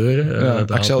gaan zeuren. Ja,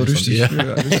 dat Axel, haalt niet van-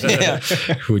 rustig. Ja.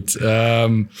 Ja. Goed.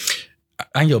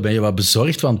 Angel, ben je wat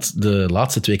bezorgd? Want de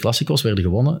laatste 2 Classico's werden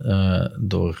gewonnen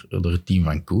door het team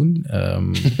van Koen.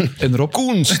 En Rob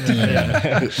Koens.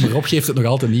 Maar Rob geeft het nog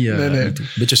altijd niet. Nee. Een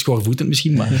beetje schoorvoetend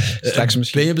misschien. Maar, Straks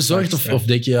misschien. Ben je bezorgd of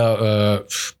denk je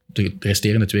de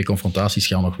resterende 2 confrontaties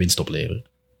gaan nog winst opleveren?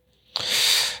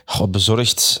 God,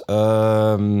 bezorgd.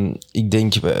 Ik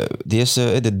denk, de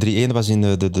eerste, de 3-1 was in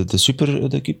de Super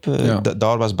de Cup. Ja.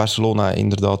 Daar was Barcelona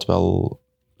inderdaad wel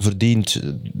verdiend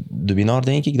de winnaar,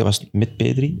 denk ik. Dat was met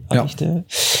P3. Ja. Echt, hè.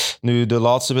 Nu, de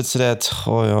laatste wedstrijd,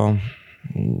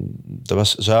 dat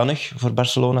was zuinig voor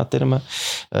Barcelona-termen.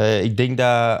 Ik denk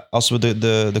dat als we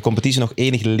de competitie nog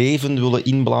enig leven willen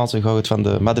inblazen, gaat het van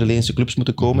de Madrileense clubs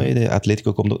moeten komen. De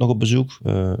Atletico komt ook nog op bezoek.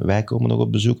 Wij komen nog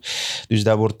op bezoek. Dus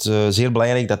dat wordt zeer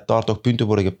belangrijk dat daar toch punten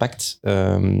worden gepakt.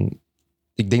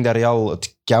 Ik denk dat Real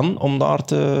het kan om daar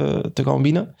te gaan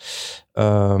winnen.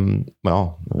 Maar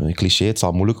ja, cliché, het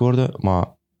zal moeilijk worden. Maar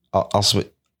als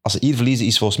ze hier verliezen,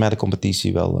 is volgens mij de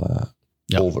competitie wel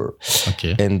over. Oké.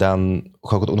 En dan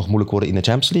gaat het ook nog moeilijk worden in de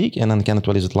Champions League. En dan kan het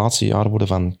wel eens het laatste jaar worden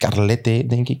van Carletti,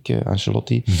 denk ik,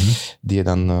 Ancelotti. Die je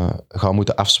dan gaat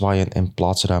moeten afzwaaien en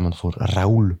plaatsruimen voor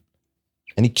Raúl.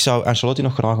 En ik zou Ancelotti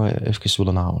nog graag even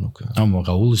willen houden. Ook. Maar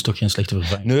Raúl is toch geen slechte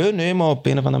vervanging? Nee, maar op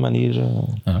een of andere manier...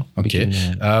 Ja, oké. beetje,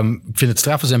 Ik vind het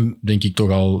straffen zijn, denk ik, toch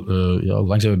al... hoe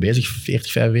lang zijn we bezig?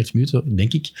 40, 45 minuten,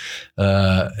 denk ik.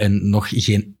 En nog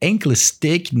geen enkele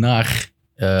steek naar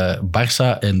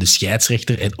Barça en de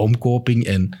scheidsrechter en omkoping.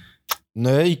 En...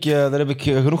 Nee, daar heb ik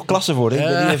genoeg klassen voor. Hè. Ik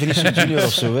ben niet Vinicius Junior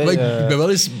of zo. Hè. Maar ik ben wel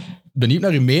eens benieuwd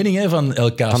naar uw mening hè, van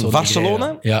El Caso. Van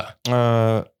Barcelona? Ja.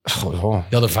 Ja.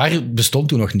 Ja, de VAR bestond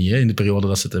toen nog niet hè, in de periode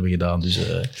dat ze het hebben gedaan. Dus,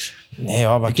 Nee,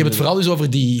 ja, maar ik heb het vooral dus over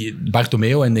die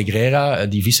Bartomeu en Negreira,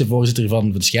 die vicevoorzitter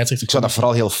van de scheidsrechter. Ik zou dat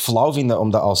vooral heel flauw vinden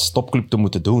om dat als topclub te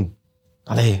moeten doen.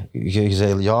 Allee, je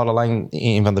bent jarenlang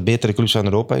een van de betere clubs van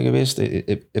Europa geweest.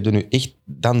 Heb je nu echt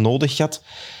dan nodig gehad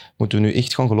Moeten we nu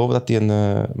echt gaan geloven dat hij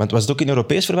want was het ook in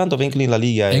Europees verband of enkel in La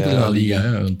Liga? Enkel in La Liga.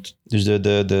 Ja. Dus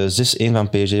de 6-1 van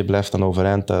PSG blijft dan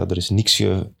overeind. Er is niks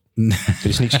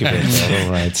gebeurd.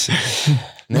 Alright.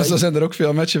 Maar zo zijn er ook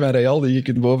veel matchen van Real die je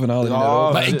kunt bovenhalen in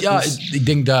Europa. Maar ik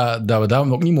denk dat we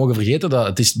daar ook niet mogen vergeten. Dat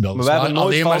het is wel maar wij hebben nooit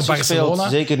alleen maar vals Barcelona.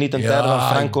 gespeeld. Zeker niet in tijden van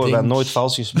Franco. We hebben nooit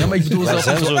vals gespeeld. Ja, maar ik bedoel, Wij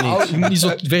zijn zo niet. je moet niet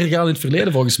zo ver gaan in het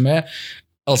verleden, volgens mij.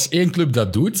 Als één club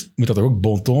dat doet, moet dat toch ook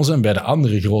bon ton zijn bij de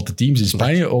andere grote teams in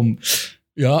Spanje om...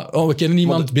 Ja, we kennen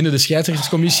iemand binnen de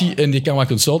scheidsrechterscommissie en die kan wat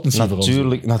consultancy voor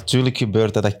ons. Natuurlijk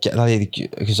gebeurt dat. Je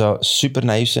zou super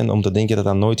naïef zijn om te denken dat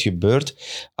dat nooit gebeurt.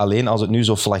 Alleen als het nu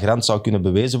zo flagrant zou kunnen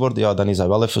bewezen worden, ja, dan is dat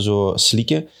wel even zo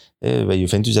slikken. Bij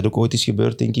Juventus is dat ook ooit eens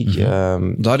gebeurd, denk ik.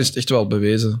 Daar is het echt wel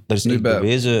bewezen. Daar is het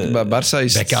bewezen. Bij Barça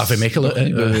is bij KV Mechelen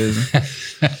niet bewezen.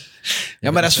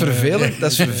 Ja, maar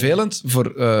dat is vervelend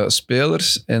voor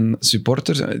spelers en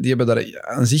supporters. Die hebben daar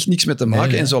aan zich niks mee te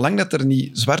maken. Nee. En zolang dat er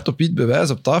niet zwart op wit bewijs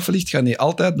op tafel ligt, gaan die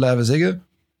altijd blijven zeggen...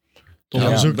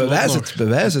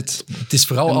 Bewijs het. Het is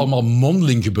vooral allemaal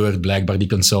mondeling gebeurd, blijkbaar, die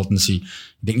consultancy. Ik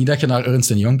denk niet dat je naar Ernst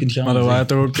 & Young kunt gaan. Maar er waren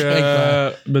toch ook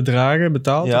bedragen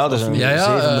betaald? Ja, dat zijn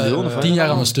 7 miljoen. 10 jaar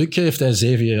aan een stuk heeft hij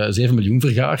 7 miljoen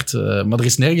vergaard. Maar er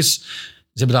is nergens...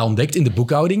 Ze hebben dat ontdekt in de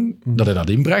boekhouding, dat hij dat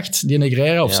inbracht, die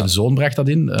Negreira, of zijn zoon bracht dat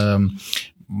in.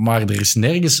 Maar er is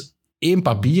nergens één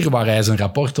papier waar hij zijn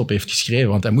rapport op heeft geschreven.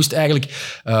 Want hij moest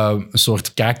eigenlijk een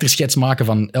soort karakterschets maken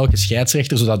van elke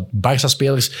scheidsrechter, zodat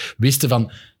Barça-spelers wisten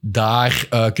van daar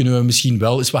kunnen we misschien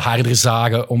wel eens wat harder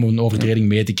zagen om een overtreding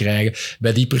mee te krijgen.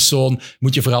 Bij die persoon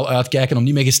moet je vooral uitkijken om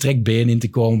niet met gestrekt been in te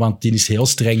komen, want die is heel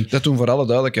streng. Dat doen voor alle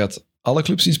duidelijkheid alle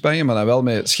clubs in Spanje, maar dan wel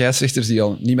met scheidsrechters die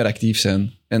al niet meer actief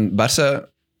zijn. En Barça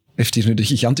heeft hier nu de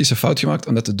gigantische fout gemaakt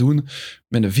om dat te doen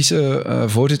met een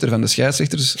vice-voorzitter van de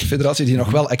scheidsrechtersfederatie die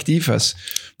nog wel actief was.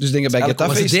 Dus denk ik bij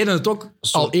Getafe... Maar ze deden het ook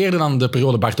al eerder dan de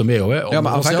periode Bartomeu. Hè, ja,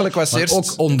 maar aanvankelijk was het eerst...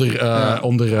 ook onder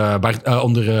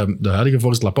de huidige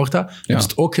voorzitter Laporta hebben ze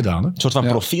het ook gedaan. Hè? Een soort van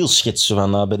profielschets.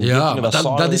 Bij de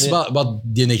dat is wat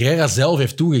die Negreira zelf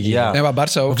heeft toegegeven. Ja. En wat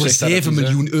Barça ook voor 7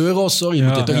 miljoen euro,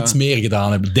 moet je toch iets meer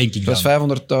gedaan hebben, denk ik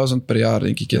dan. Dat is 500.000 per jaar,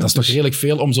 denk ik. Dat is toch redelijk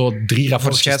veel om zo 3 rapporten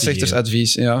voor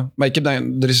scheidsrechtersadvies, ja. Maar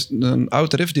er is een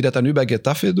oud ref die dat nu bij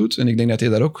Getafe doet. En ik denk dat hij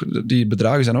daar ook... Die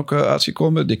bedragen zijn ook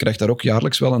uitgekomen. Die krijgt daar ook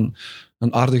jaarlijks wel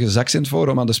een aardige zakcent voor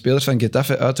om aan de spelers van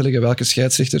Getafe uit te leggen welke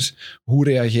scheidsrechters hoe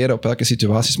reageren op welke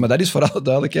situaties. Maar dat is voor alle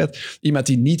duidelijkheid iemand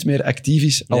die niet meer actief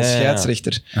is als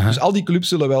scheidsrechter. Dus al die clubs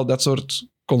zullen wel dat soort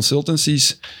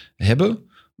consultancies hebben.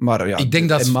 Maar ja, ik denk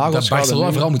dat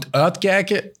Barcelona vooral moet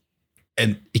uitkijken.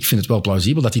 En ik vind het wel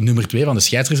plausibel dat die nummer 2 van de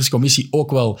scheidsrechterscommissie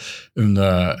ook wel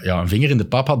een vinger in de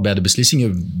pap had bij de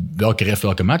beslissingen welke ref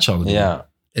welke match zouden doen. Ja.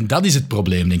 En dat is het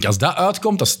probleem, denk ik. Als dat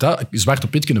uitkomt, als ze dat zwart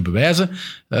op wit kunnen bewijzen,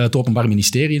 het Openbaar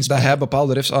Ministerie... Dat hij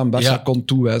bepaalde refs aan Barça kon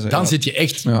toewijzen. Dan zit je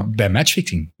echt bij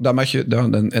matchfixing. Dan mag je...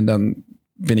 Dan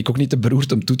ben ik ook niet te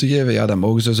beroerd om toe te geven. Ja, dan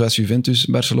mogen ze zoals Juventus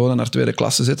Barcelona naar tweede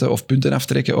klasse zetten of punten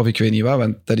aftrekken of ik weet niet wat,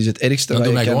 want dat is het ergste. Dan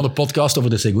doen wij gewoon een podcast over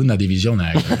de Segunda Division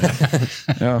eigenlijk.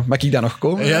 Ja, mag ik daar nog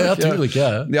komen? Ja, tuurlijk.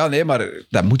 Ja. Ja, nee, maar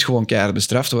dat moet gewoon keihard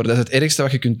bestraft worden. Dat is het ergste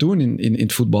wat je kunt doen in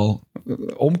het voetbal.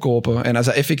 Omkopen. En als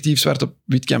dat effectief zwart op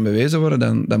wit kan bewezen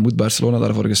worden, dan moet Barcelona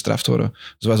daarvoor gestraft worden.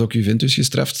 Zoals ook Juventus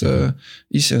gestraft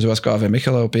is en zoals KV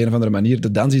Mechelen op een of andere manier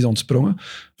de dans is ontsprongen.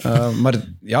 Maar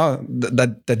ja,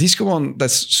 dat is gewoon... Dat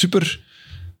is super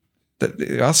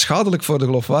schadelijk voor de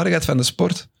geloofwaardigheid van de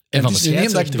sport. En van het is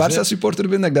niet dat ik Barça-supporter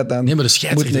ben, dat ik dat dan nee, maar de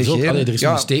scheidsrechters ook. Allee, er is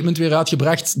een statement weer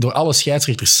uitgebracht door alle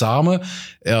scheidsrechters samen.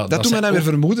 Ja, dat doet mij dan weer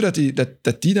vermoeden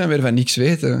dat die dan weer van niks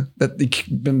weten. Ik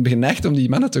ben geneigd om die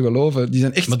mannen te geloven. Die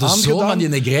zijn echt aangedaan. Maar de zoon van die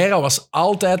Negreira was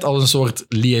altijd al een soort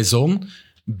liaison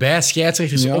bij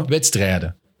scheidsrechters op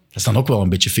wedstrijden. Dat is dan ook wel een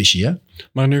beetje fishy, hè?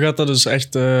 Maar nu gaat dat dus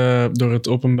echt door het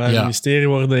Openbaar Ministerie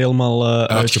worden helemaal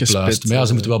uitgespit. Maar ja,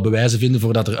 ze moeten wel bewijzen vinden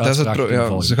voordat er uitspraak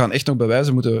volgen. Ze gaan echt nog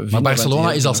bewijzen moeten vinden. Maar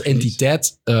Barcelona is als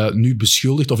entiteit nu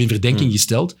beschuldigd of in verdenking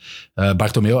gesteld.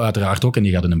 Bartomeu uiteraard ook, en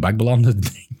die gaat in een bak belanden,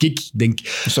 denk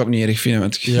ik. Dat zou ik niet erg vinden,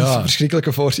 want het is een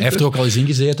verschrikkelijke voorzitter. Hij heeft er ook al eens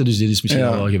ingezeten, dus dit is misschien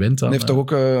wel gewend aan. Hij heeft toch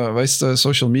ook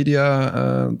social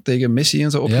media tegen Messi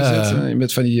en zo opgezet.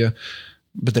 Met van die...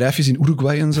 bedrijfjes in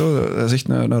Uruguay en zo. Dat is echt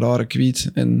een rare tweet.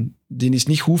 En die is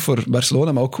niet goed voor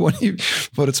Barcelona, maar ook gewoon niet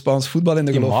voor het Spaans voetbal en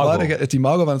de geloofwaardigheid. Het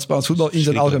imago van het Spaans voetbal in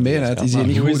zijn algemeenheid is hier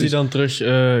niet goed. Hoe is die dan terug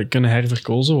kunnen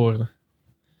herverkozen worden?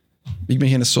 Ik ben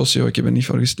geen socio, ik heb er niet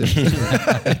voor gestemd.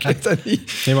 Ik weet dat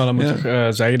niet. Nee, maar dan moet je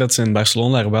toch zeggen dat ze in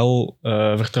Barcelona er wel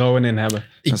vertrouwen in hebben.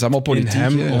 Dat is allemaal politiek.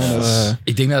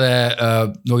 Ik denk dat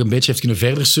hij nog een beetje heeft kunnen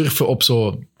verder surfen op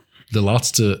zo... de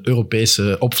laatste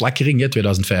Europese opflakkering,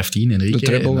 2015, Enrique. De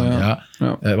treble,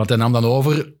 dan, want hij nam dan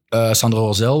over. Sandro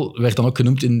Rosell werd dan ook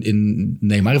genoemd in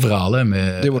Neymar-verhaal.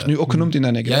 Die wordt nu ook genoemd in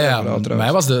dat Neymar-verhaal, maar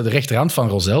hij was de rechterhand van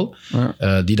Rosell,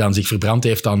 die dan zich verbrand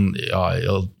heeft aan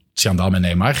heel schandaal met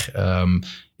Neymar.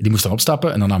 Die moest dan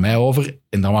opstappen en dan nam hij over.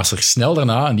 En dan was er snel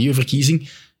daarna een nieuwe verkiezing.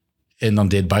 En dan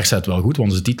deed Barça het wel goed,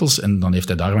 won ze titels. En dan heeft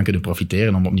hij daarvan kunnen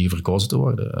profiteren om opnieuw verkozen te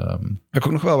worden. Wat ik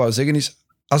ook nog wel wou zeggen is,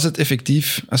 als ze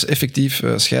effectief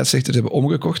scheidsrechters hebben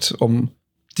omgekocht om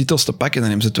titels te pakken, dan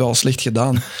hebben ze het wel slecht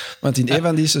gedaan. Want in een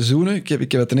van die seizoenen,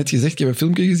 ik heb het net gezegd, ik heb een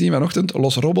filmpje gezien vanochtend,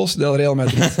 Los Robos del Real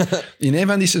Madrid. In een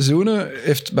van die seizoenen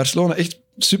heeft Barcelona echt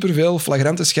superveel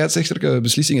flagrante scheidsrechterlijke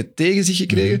beslissingen tegen zich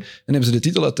gekregen. En hebben ze de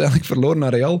titel uiteindelijk verloren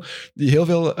naar Real. Die heel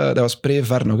veel, dat was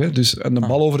pre-VAR nog, hè. Dus een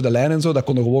bal over de lijn en zo, dat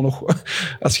kon er gewoon nog,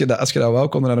 als je dat wou,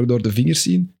 kon je dat ook door de vingers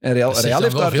zien. En Real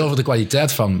heeft wel veel over de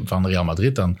kwaliteit van Real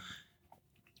Madrid dan.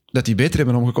 Dat die beter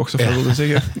hebben omgekocht, of wat wilde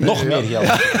zeggen. Nog meer geld.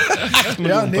 8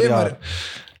 miljoen per jaar. Maar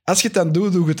als je het dan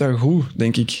doet, doe je het dan goed,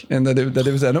 denk ik. En dat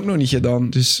hebben ze dan ook nog niet gedaan.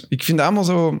 Dus ik vind het allemaal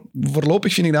zo...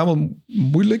 Voorlopig vind ik het allemaal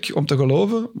moeilijk om te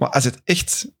geloven. Maar als het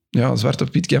echt zwart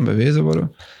op wit kan bewezen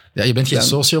worden... Ja, je bent geen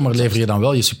socio, maar lever je dan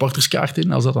wel je supporterskaart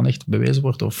in als dat dan echt bewezen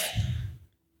wordt? Of...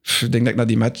 Ik denk dat ik naar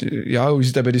die match... Ja, hoe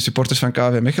zit dat bij die supporters van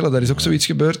KV Mechelen? Daar is ook zoiets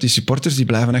gebeurd. Die supporters die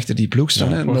blijven achter die ploeg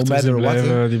staan. Hè? No matter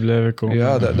what. Die blijven komen.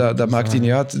 Ja, dat maakt die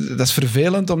niet uit. Dat is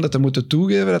vervelend om dat te moeten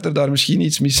toegeven, dat er daar misschien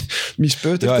iets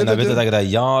mispeuterd Ja, en dan weet je dat je dat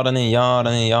jaren en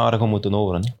jaren en jaren gaat moeten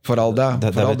horen. Hè. Vooral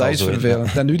dat is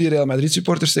vervelend. En nu die Real Madrid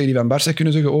supporters tegen die van Barça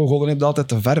kunnen zeggen, oh, Golden heeft altijd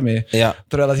te ver mee. Ja.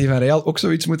 Terwijl dat die van Real ook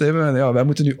zoiets moeten hebben. En ja, wij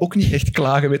moeten nu ook niet echt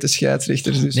klagen met de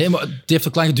scheidsrechters. Dus. Nee, maar het heeft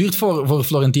ook lang geduurd voor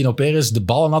Florentino Perez de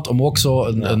ballen had om ook zo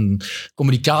een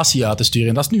communicatie uit te sturen.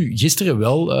 En dat is nu gisteren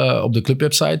wel op de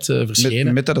clubwebsite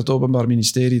verschenen. Met dat het Openbaar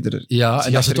Ministerie er... Ja,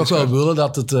 en dat ze toch wel willen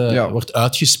dat het wordt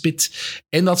uitgespit.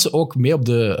 En dat ze ook mee op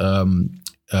de...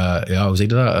 hoe zeg je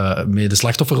dat? Mee de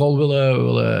slachtofferrol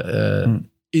willen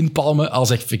inpalmen als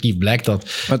effectief blijkt dat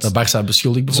Barça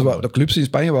beschuldigd wordt. De clubs in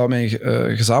Spanje wouden met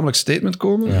een gezamenlijk statement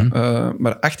komen,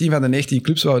 maar 18 van de 19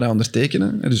 clubs wouden dat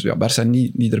ondertekenen. Dus ja, Barça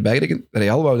niet erbij gerekend.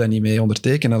 Real wou dat niet mee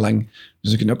ondertekenen lang.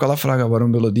 Dus ik kan je ook al afvragen,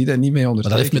 waarom willen die dat niet mee ondertekenen? Maar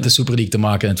dat heeft met de Super League te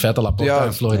maken. Het feit dat Laporta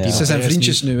en Florentino ze zijn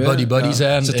vriendjes nu. Buddy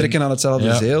zijn. Ze trekken aan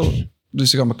hetzelfde zeel. Dus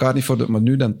ze gaan elkaar niet voor de... Maar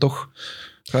nu dan toch...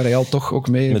 Gaat Real toch ook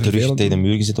mee. Met de rug tegen de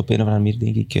muur gezet op een of andere manier,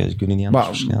 denk ik. Ze kunnen niet anders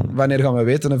verschijnen. Wanneer gaan we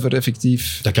weten of er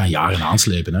effectief... Dat kan jaren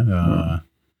aanslepen. Hè.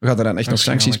 We gaan er dan echt nog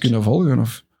sancties kunnen volgen?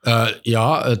 Of?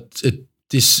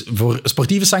 Het is voor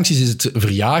sportieve sancties is het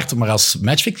verjaard, maar als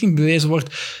matchfixing bewezen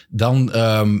wordt, dan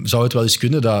zou het wel eens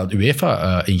kunnen dat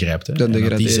UEFA ingrijpt. Hè.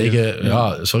 Dat die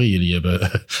zeggen, sorry, jullie hebben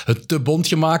het te bond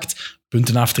gemaakt,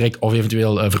 puntenaftrek of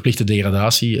eventueel verplichte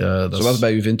degradatie. Zoals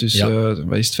bij Juventus,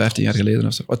 wat is het, 15 jaar geleden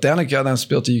of zo. Uiteindelijk, dan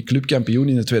speelt die club kampioen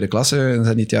in de tweede klasse en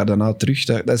zijn die het jaar daarna terug.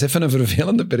 Dat is even een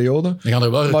vervelende periode. Dan gaan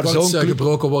er wel records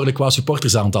gebroken worden qua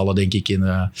supportersaantallen, denk ik,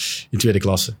 in tweede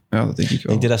klasse. Ja, dat denk ik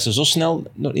wel. Denk je dat ze zo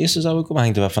snel naar de eerste zouden komen?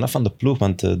 Hangt er wel vanaf van de ploeg,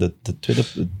 want de tweede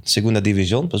Segunda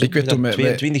Division, pas op,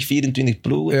 22, 24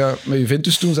 ploegen. Ja, met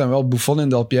Juventus toen zijn wel Buffon en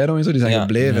Del Piero en zo, die zijn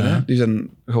gebleven. Hè? Die zijn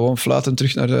gewoon fluitend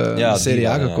terug naar de Serie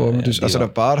A gekomen. Dus als er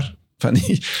een paar van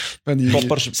die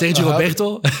toppers... Sergio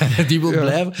Roberto, die wil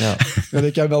blijven. Ja,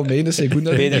 dat kan wel mee in de Segunda.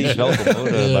 Pedri is welkom, hoor,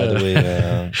 by the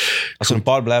way. Als er een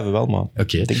paar blijven, wel, maar...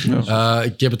 Oké.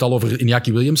 Ik heb het al over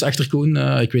Iñaki Williams achterkoen.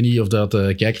 Ik weet niet of dat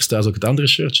de kijkers thuis ook het andere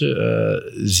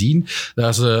shirtje zien. Dat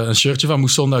is een shirtje van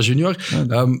Moussonda Junior.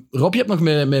 Rob, je hebt nog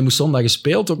met Moussonda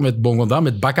gespeeld, ook met Bongonda,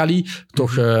 met Bakali.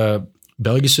 Toch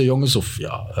Belgische jongens, of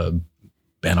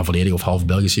bijna volledig of half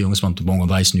Belgische jongens, want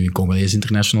Bongonda is nu een Congolese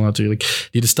international natuurlijk,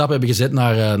 die de stap hebben gezet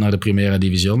naar de Primera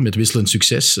Division, met wisselend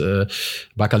succes.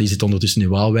 Bakali zit ondertussen in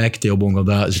Waalwijk, Theo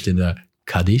Bongonda zit in de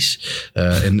Cadiz.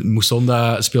 En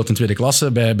Moussonda speelt in tweede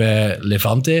klasse bij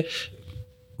Levante.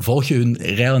 Volg je hun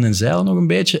rijlen en zeilen nog een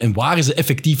beetje? En waren ze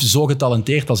effectief zo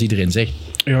getalenteerd als iedereen zegt?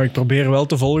 Ja, ik probeer wel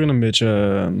te volgen een beetje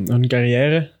hun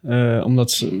carrière.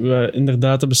 Omdat we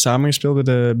inderdaad hebben samengespeeld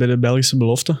bij de Belgische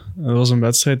belofte. Er was een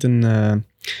wedstrijd in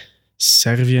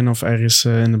Servië of ergens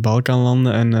in de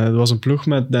Balkanlanden. En er was een ploeg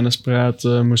met Dennis Praat,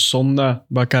 Moussonda,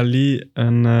 Bakali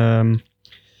en...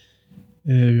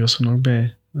 wie was er nog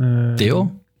bij?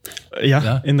 Theo?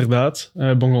 Ja, inderdaad.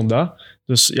 Bongonda.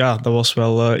 Dus ja, dat was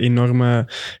wel enorme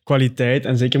kwaliteit.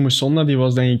 En zeker Moussonda, die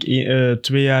was denk ik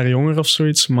 2 jaar jonger of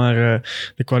zoiets. Maar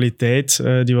de kwaliteit,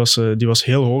 die was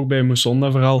heel hoog bij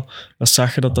Moussonda vooral. Dat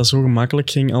zag je dat zo gemakkelijk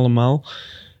ging allemaal.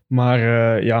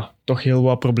 Maar toch heel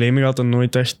wat problemen gehad en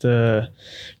nooit echt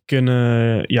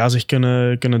zich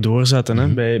kunnen doorzetten. Hè.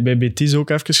 Bij Betis ook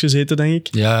even gezeten, denk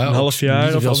ik. Ja, een half jaar.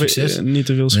 Niet te veel succes. Niet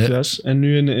te veel succes. Nee. En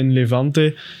nu in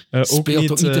Levante ook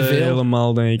niet te veel.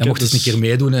 Helemaal, denk ik. Hij mocht eens een keer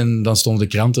meedoen en dan stonden de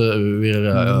kranten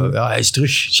weer... hij is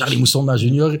terug. Charlie Moussonda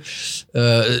junior.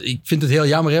 Ik vind het heel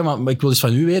jammer, hè, maar ik wil eens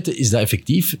van u weten, is dat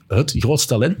effectief het grootste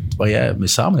talent waar jij mee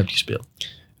samen hebt gespeeld?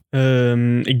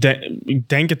 Ik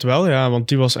denk het wel, ja, want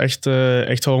die was echt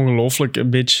wel ongelooflijk. Een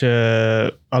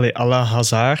beetje à la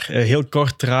Hazard. Heel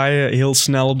kort draaien, heel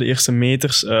snel op de eerste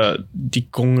meters.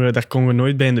 Daar kon je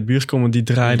nooit bij in de buurt komen. Die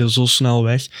draaide zo snel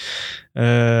weg.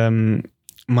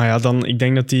 Maar ja, ik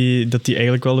denk dat hij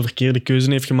eigenlijk wel de verkeerde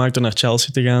keuze heeft gemaakt om naar Chelsea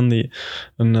te gaan.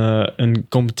 Een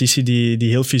competitie die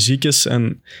heel fysiek is. En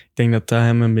ik denk dat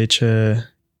hem een beetje...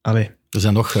 Er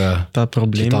zijn nog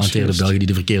getalenteerde Belgen die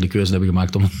de verkeerde keuze hebben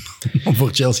gemaakt om voor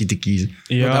Chelsea te kiezen.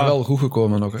 Ja. Maar dat wel goed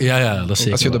gekomen nog. Hè. Ja, dat is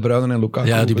zeker. Als je De Bruyne en Lukaku...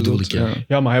 Ja, die bedoel ik, ja.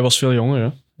 Ja, maar hij was veel jonger, hè.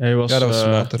 Hij was, dat was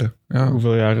later. Ja.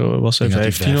 Hoeveel jaar was hij?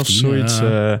 15 of zoiets.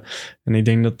 Ja. En ik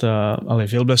denk dat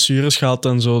veel blessures gehad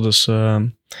en zo. Dus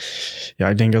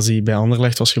ik denk als hij bij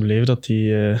Anderlecht was gebleven, dat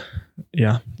hij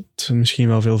het misschien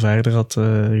wel veel verder had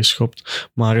geschopt.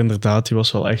 Maar inderdaad, hij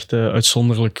was wel echt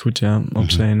uitzonderlijk goed. Ja,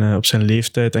 op zijn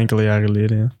leeftijd, enkele jaren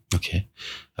geleden. Ja. Oké.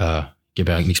 Ik heb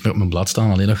eigenlijk niks meer op mijn blad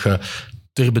staan. Alleen nog...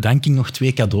 ter bedanking nog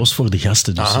 2 cadeaus voor de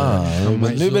gasten. Dus,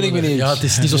 nu ben ik benieuwd. Ja, het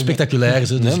is niet zo spectaculair,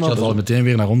 dus ik ga het al meteen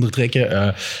weer naar onder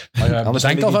trekken. Anders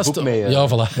bedankt alvast. Mee, ja,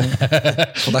 voilà.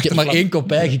 Ik heb maar 1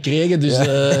 kopij gekregen, dus...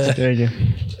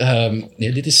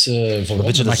 nee, dit is voor een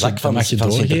beetje de zak van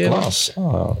Sinterklaas.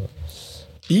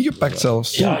 Ingepakt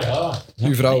zelfs. Ja.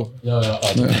 Uw vrouw. Ja.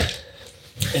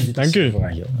 Dank u.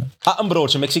 Een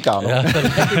broodje Mexicano. Ja,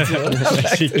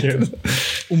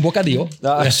 un bocadillo.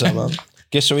 Ja, zo man.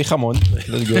 Queso y jamón.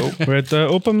 Let's go. Wil je het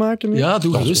openmaken? Ja,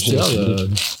 doe gerust. Je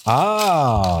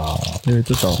weet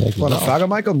het al. Ik wou nog vragen,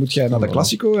 Michael, moet jij naar de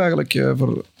Classico eigenlijk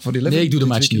voor die 11? Nee, ik doe de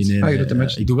match niet. Nee. Je doet de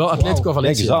match. Ik doe wel Atletico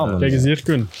Valencia. Kijk eens hier,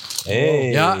 Koen. Hey.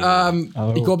 Ja,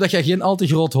 ik hoop dat jij geen al te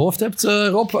groot hoofd hebt,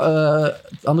 Rob.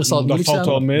 Anders zal het Dat moeilijk valt zijn.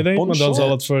 wel mee, denk ik, maar dan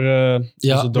zal het voor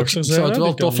onze dochter ik zijn. zou het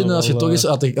wel tof vinden als je toch eens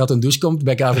uit een douche komt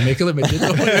bij KV Mechelen met dit.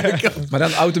 Maar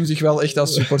dan houdt hem zich wel echt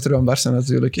als supporter van Barça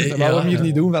natuurlijk. Dat wou hem hier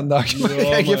niet doen vandaag. Maar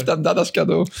jij geeft dan dat als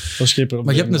cadeau. Dat is geen probleem.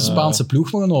 Maar je hebt een Spaanse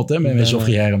ploegmagnoot met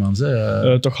Joffrey Hermans.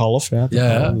 Toch half,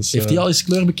 ja. Dus, heeft hij al eens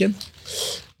kleur bekend?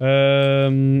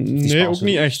 Nee, ook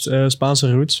niet echt.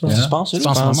 Spaanse roots. Ja.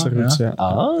 Spaanse roots,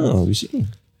 ja. Wie zie je?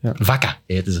 Vakka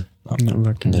heten ze.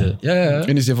 Ja.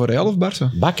 En is die voor Real of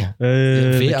Barça? Bakken.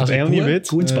 Dat ik het eigenlijk niet weet.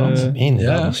 Koen Spaans. Niet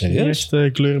echt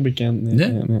kleur bekend.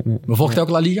 Nee. Maar volgt hij ook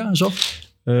La Liga, zo?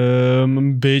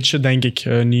 Een beetje, denk ik.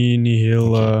 Niet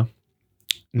heel...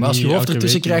 Maar als je hoofd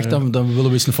ertussen krijgt, dan willen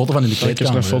we eens een foto van in de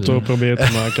kleedkamer. Ik heb een foto proberen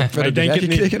te maken. Ik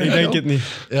denk het niet.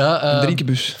 Ja, een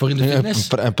drinkenbus. Voor in de fitness.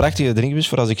 Een prachtige drinkbus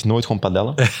voor als ik nooit gewoon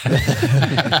padellen.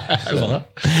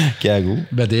 Kijk goed.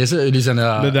 Bij deze, jullie zijn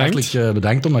hartelijk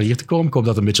bedankt om naar hier te komen. Ik hoop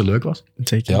dat het een beetje leuk was.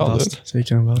 Zeker en vast.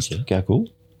 Zeker en vast. Kijk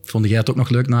cool. Vond jij het ook nog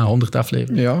leuk na 100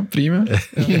 afleveringen? Ja, prima.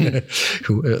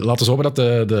 Goed, laten we hopen dat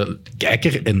de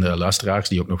kijker en de luisteraars,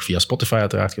 die ook nog via Spotify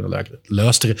uiteraard kunnen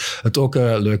luisteren, het ook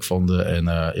leuk vonden. En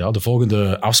de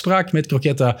volgende afspraak met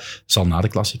Croquetta zal na de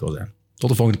Classico zijn. Tot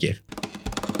de volgende keer.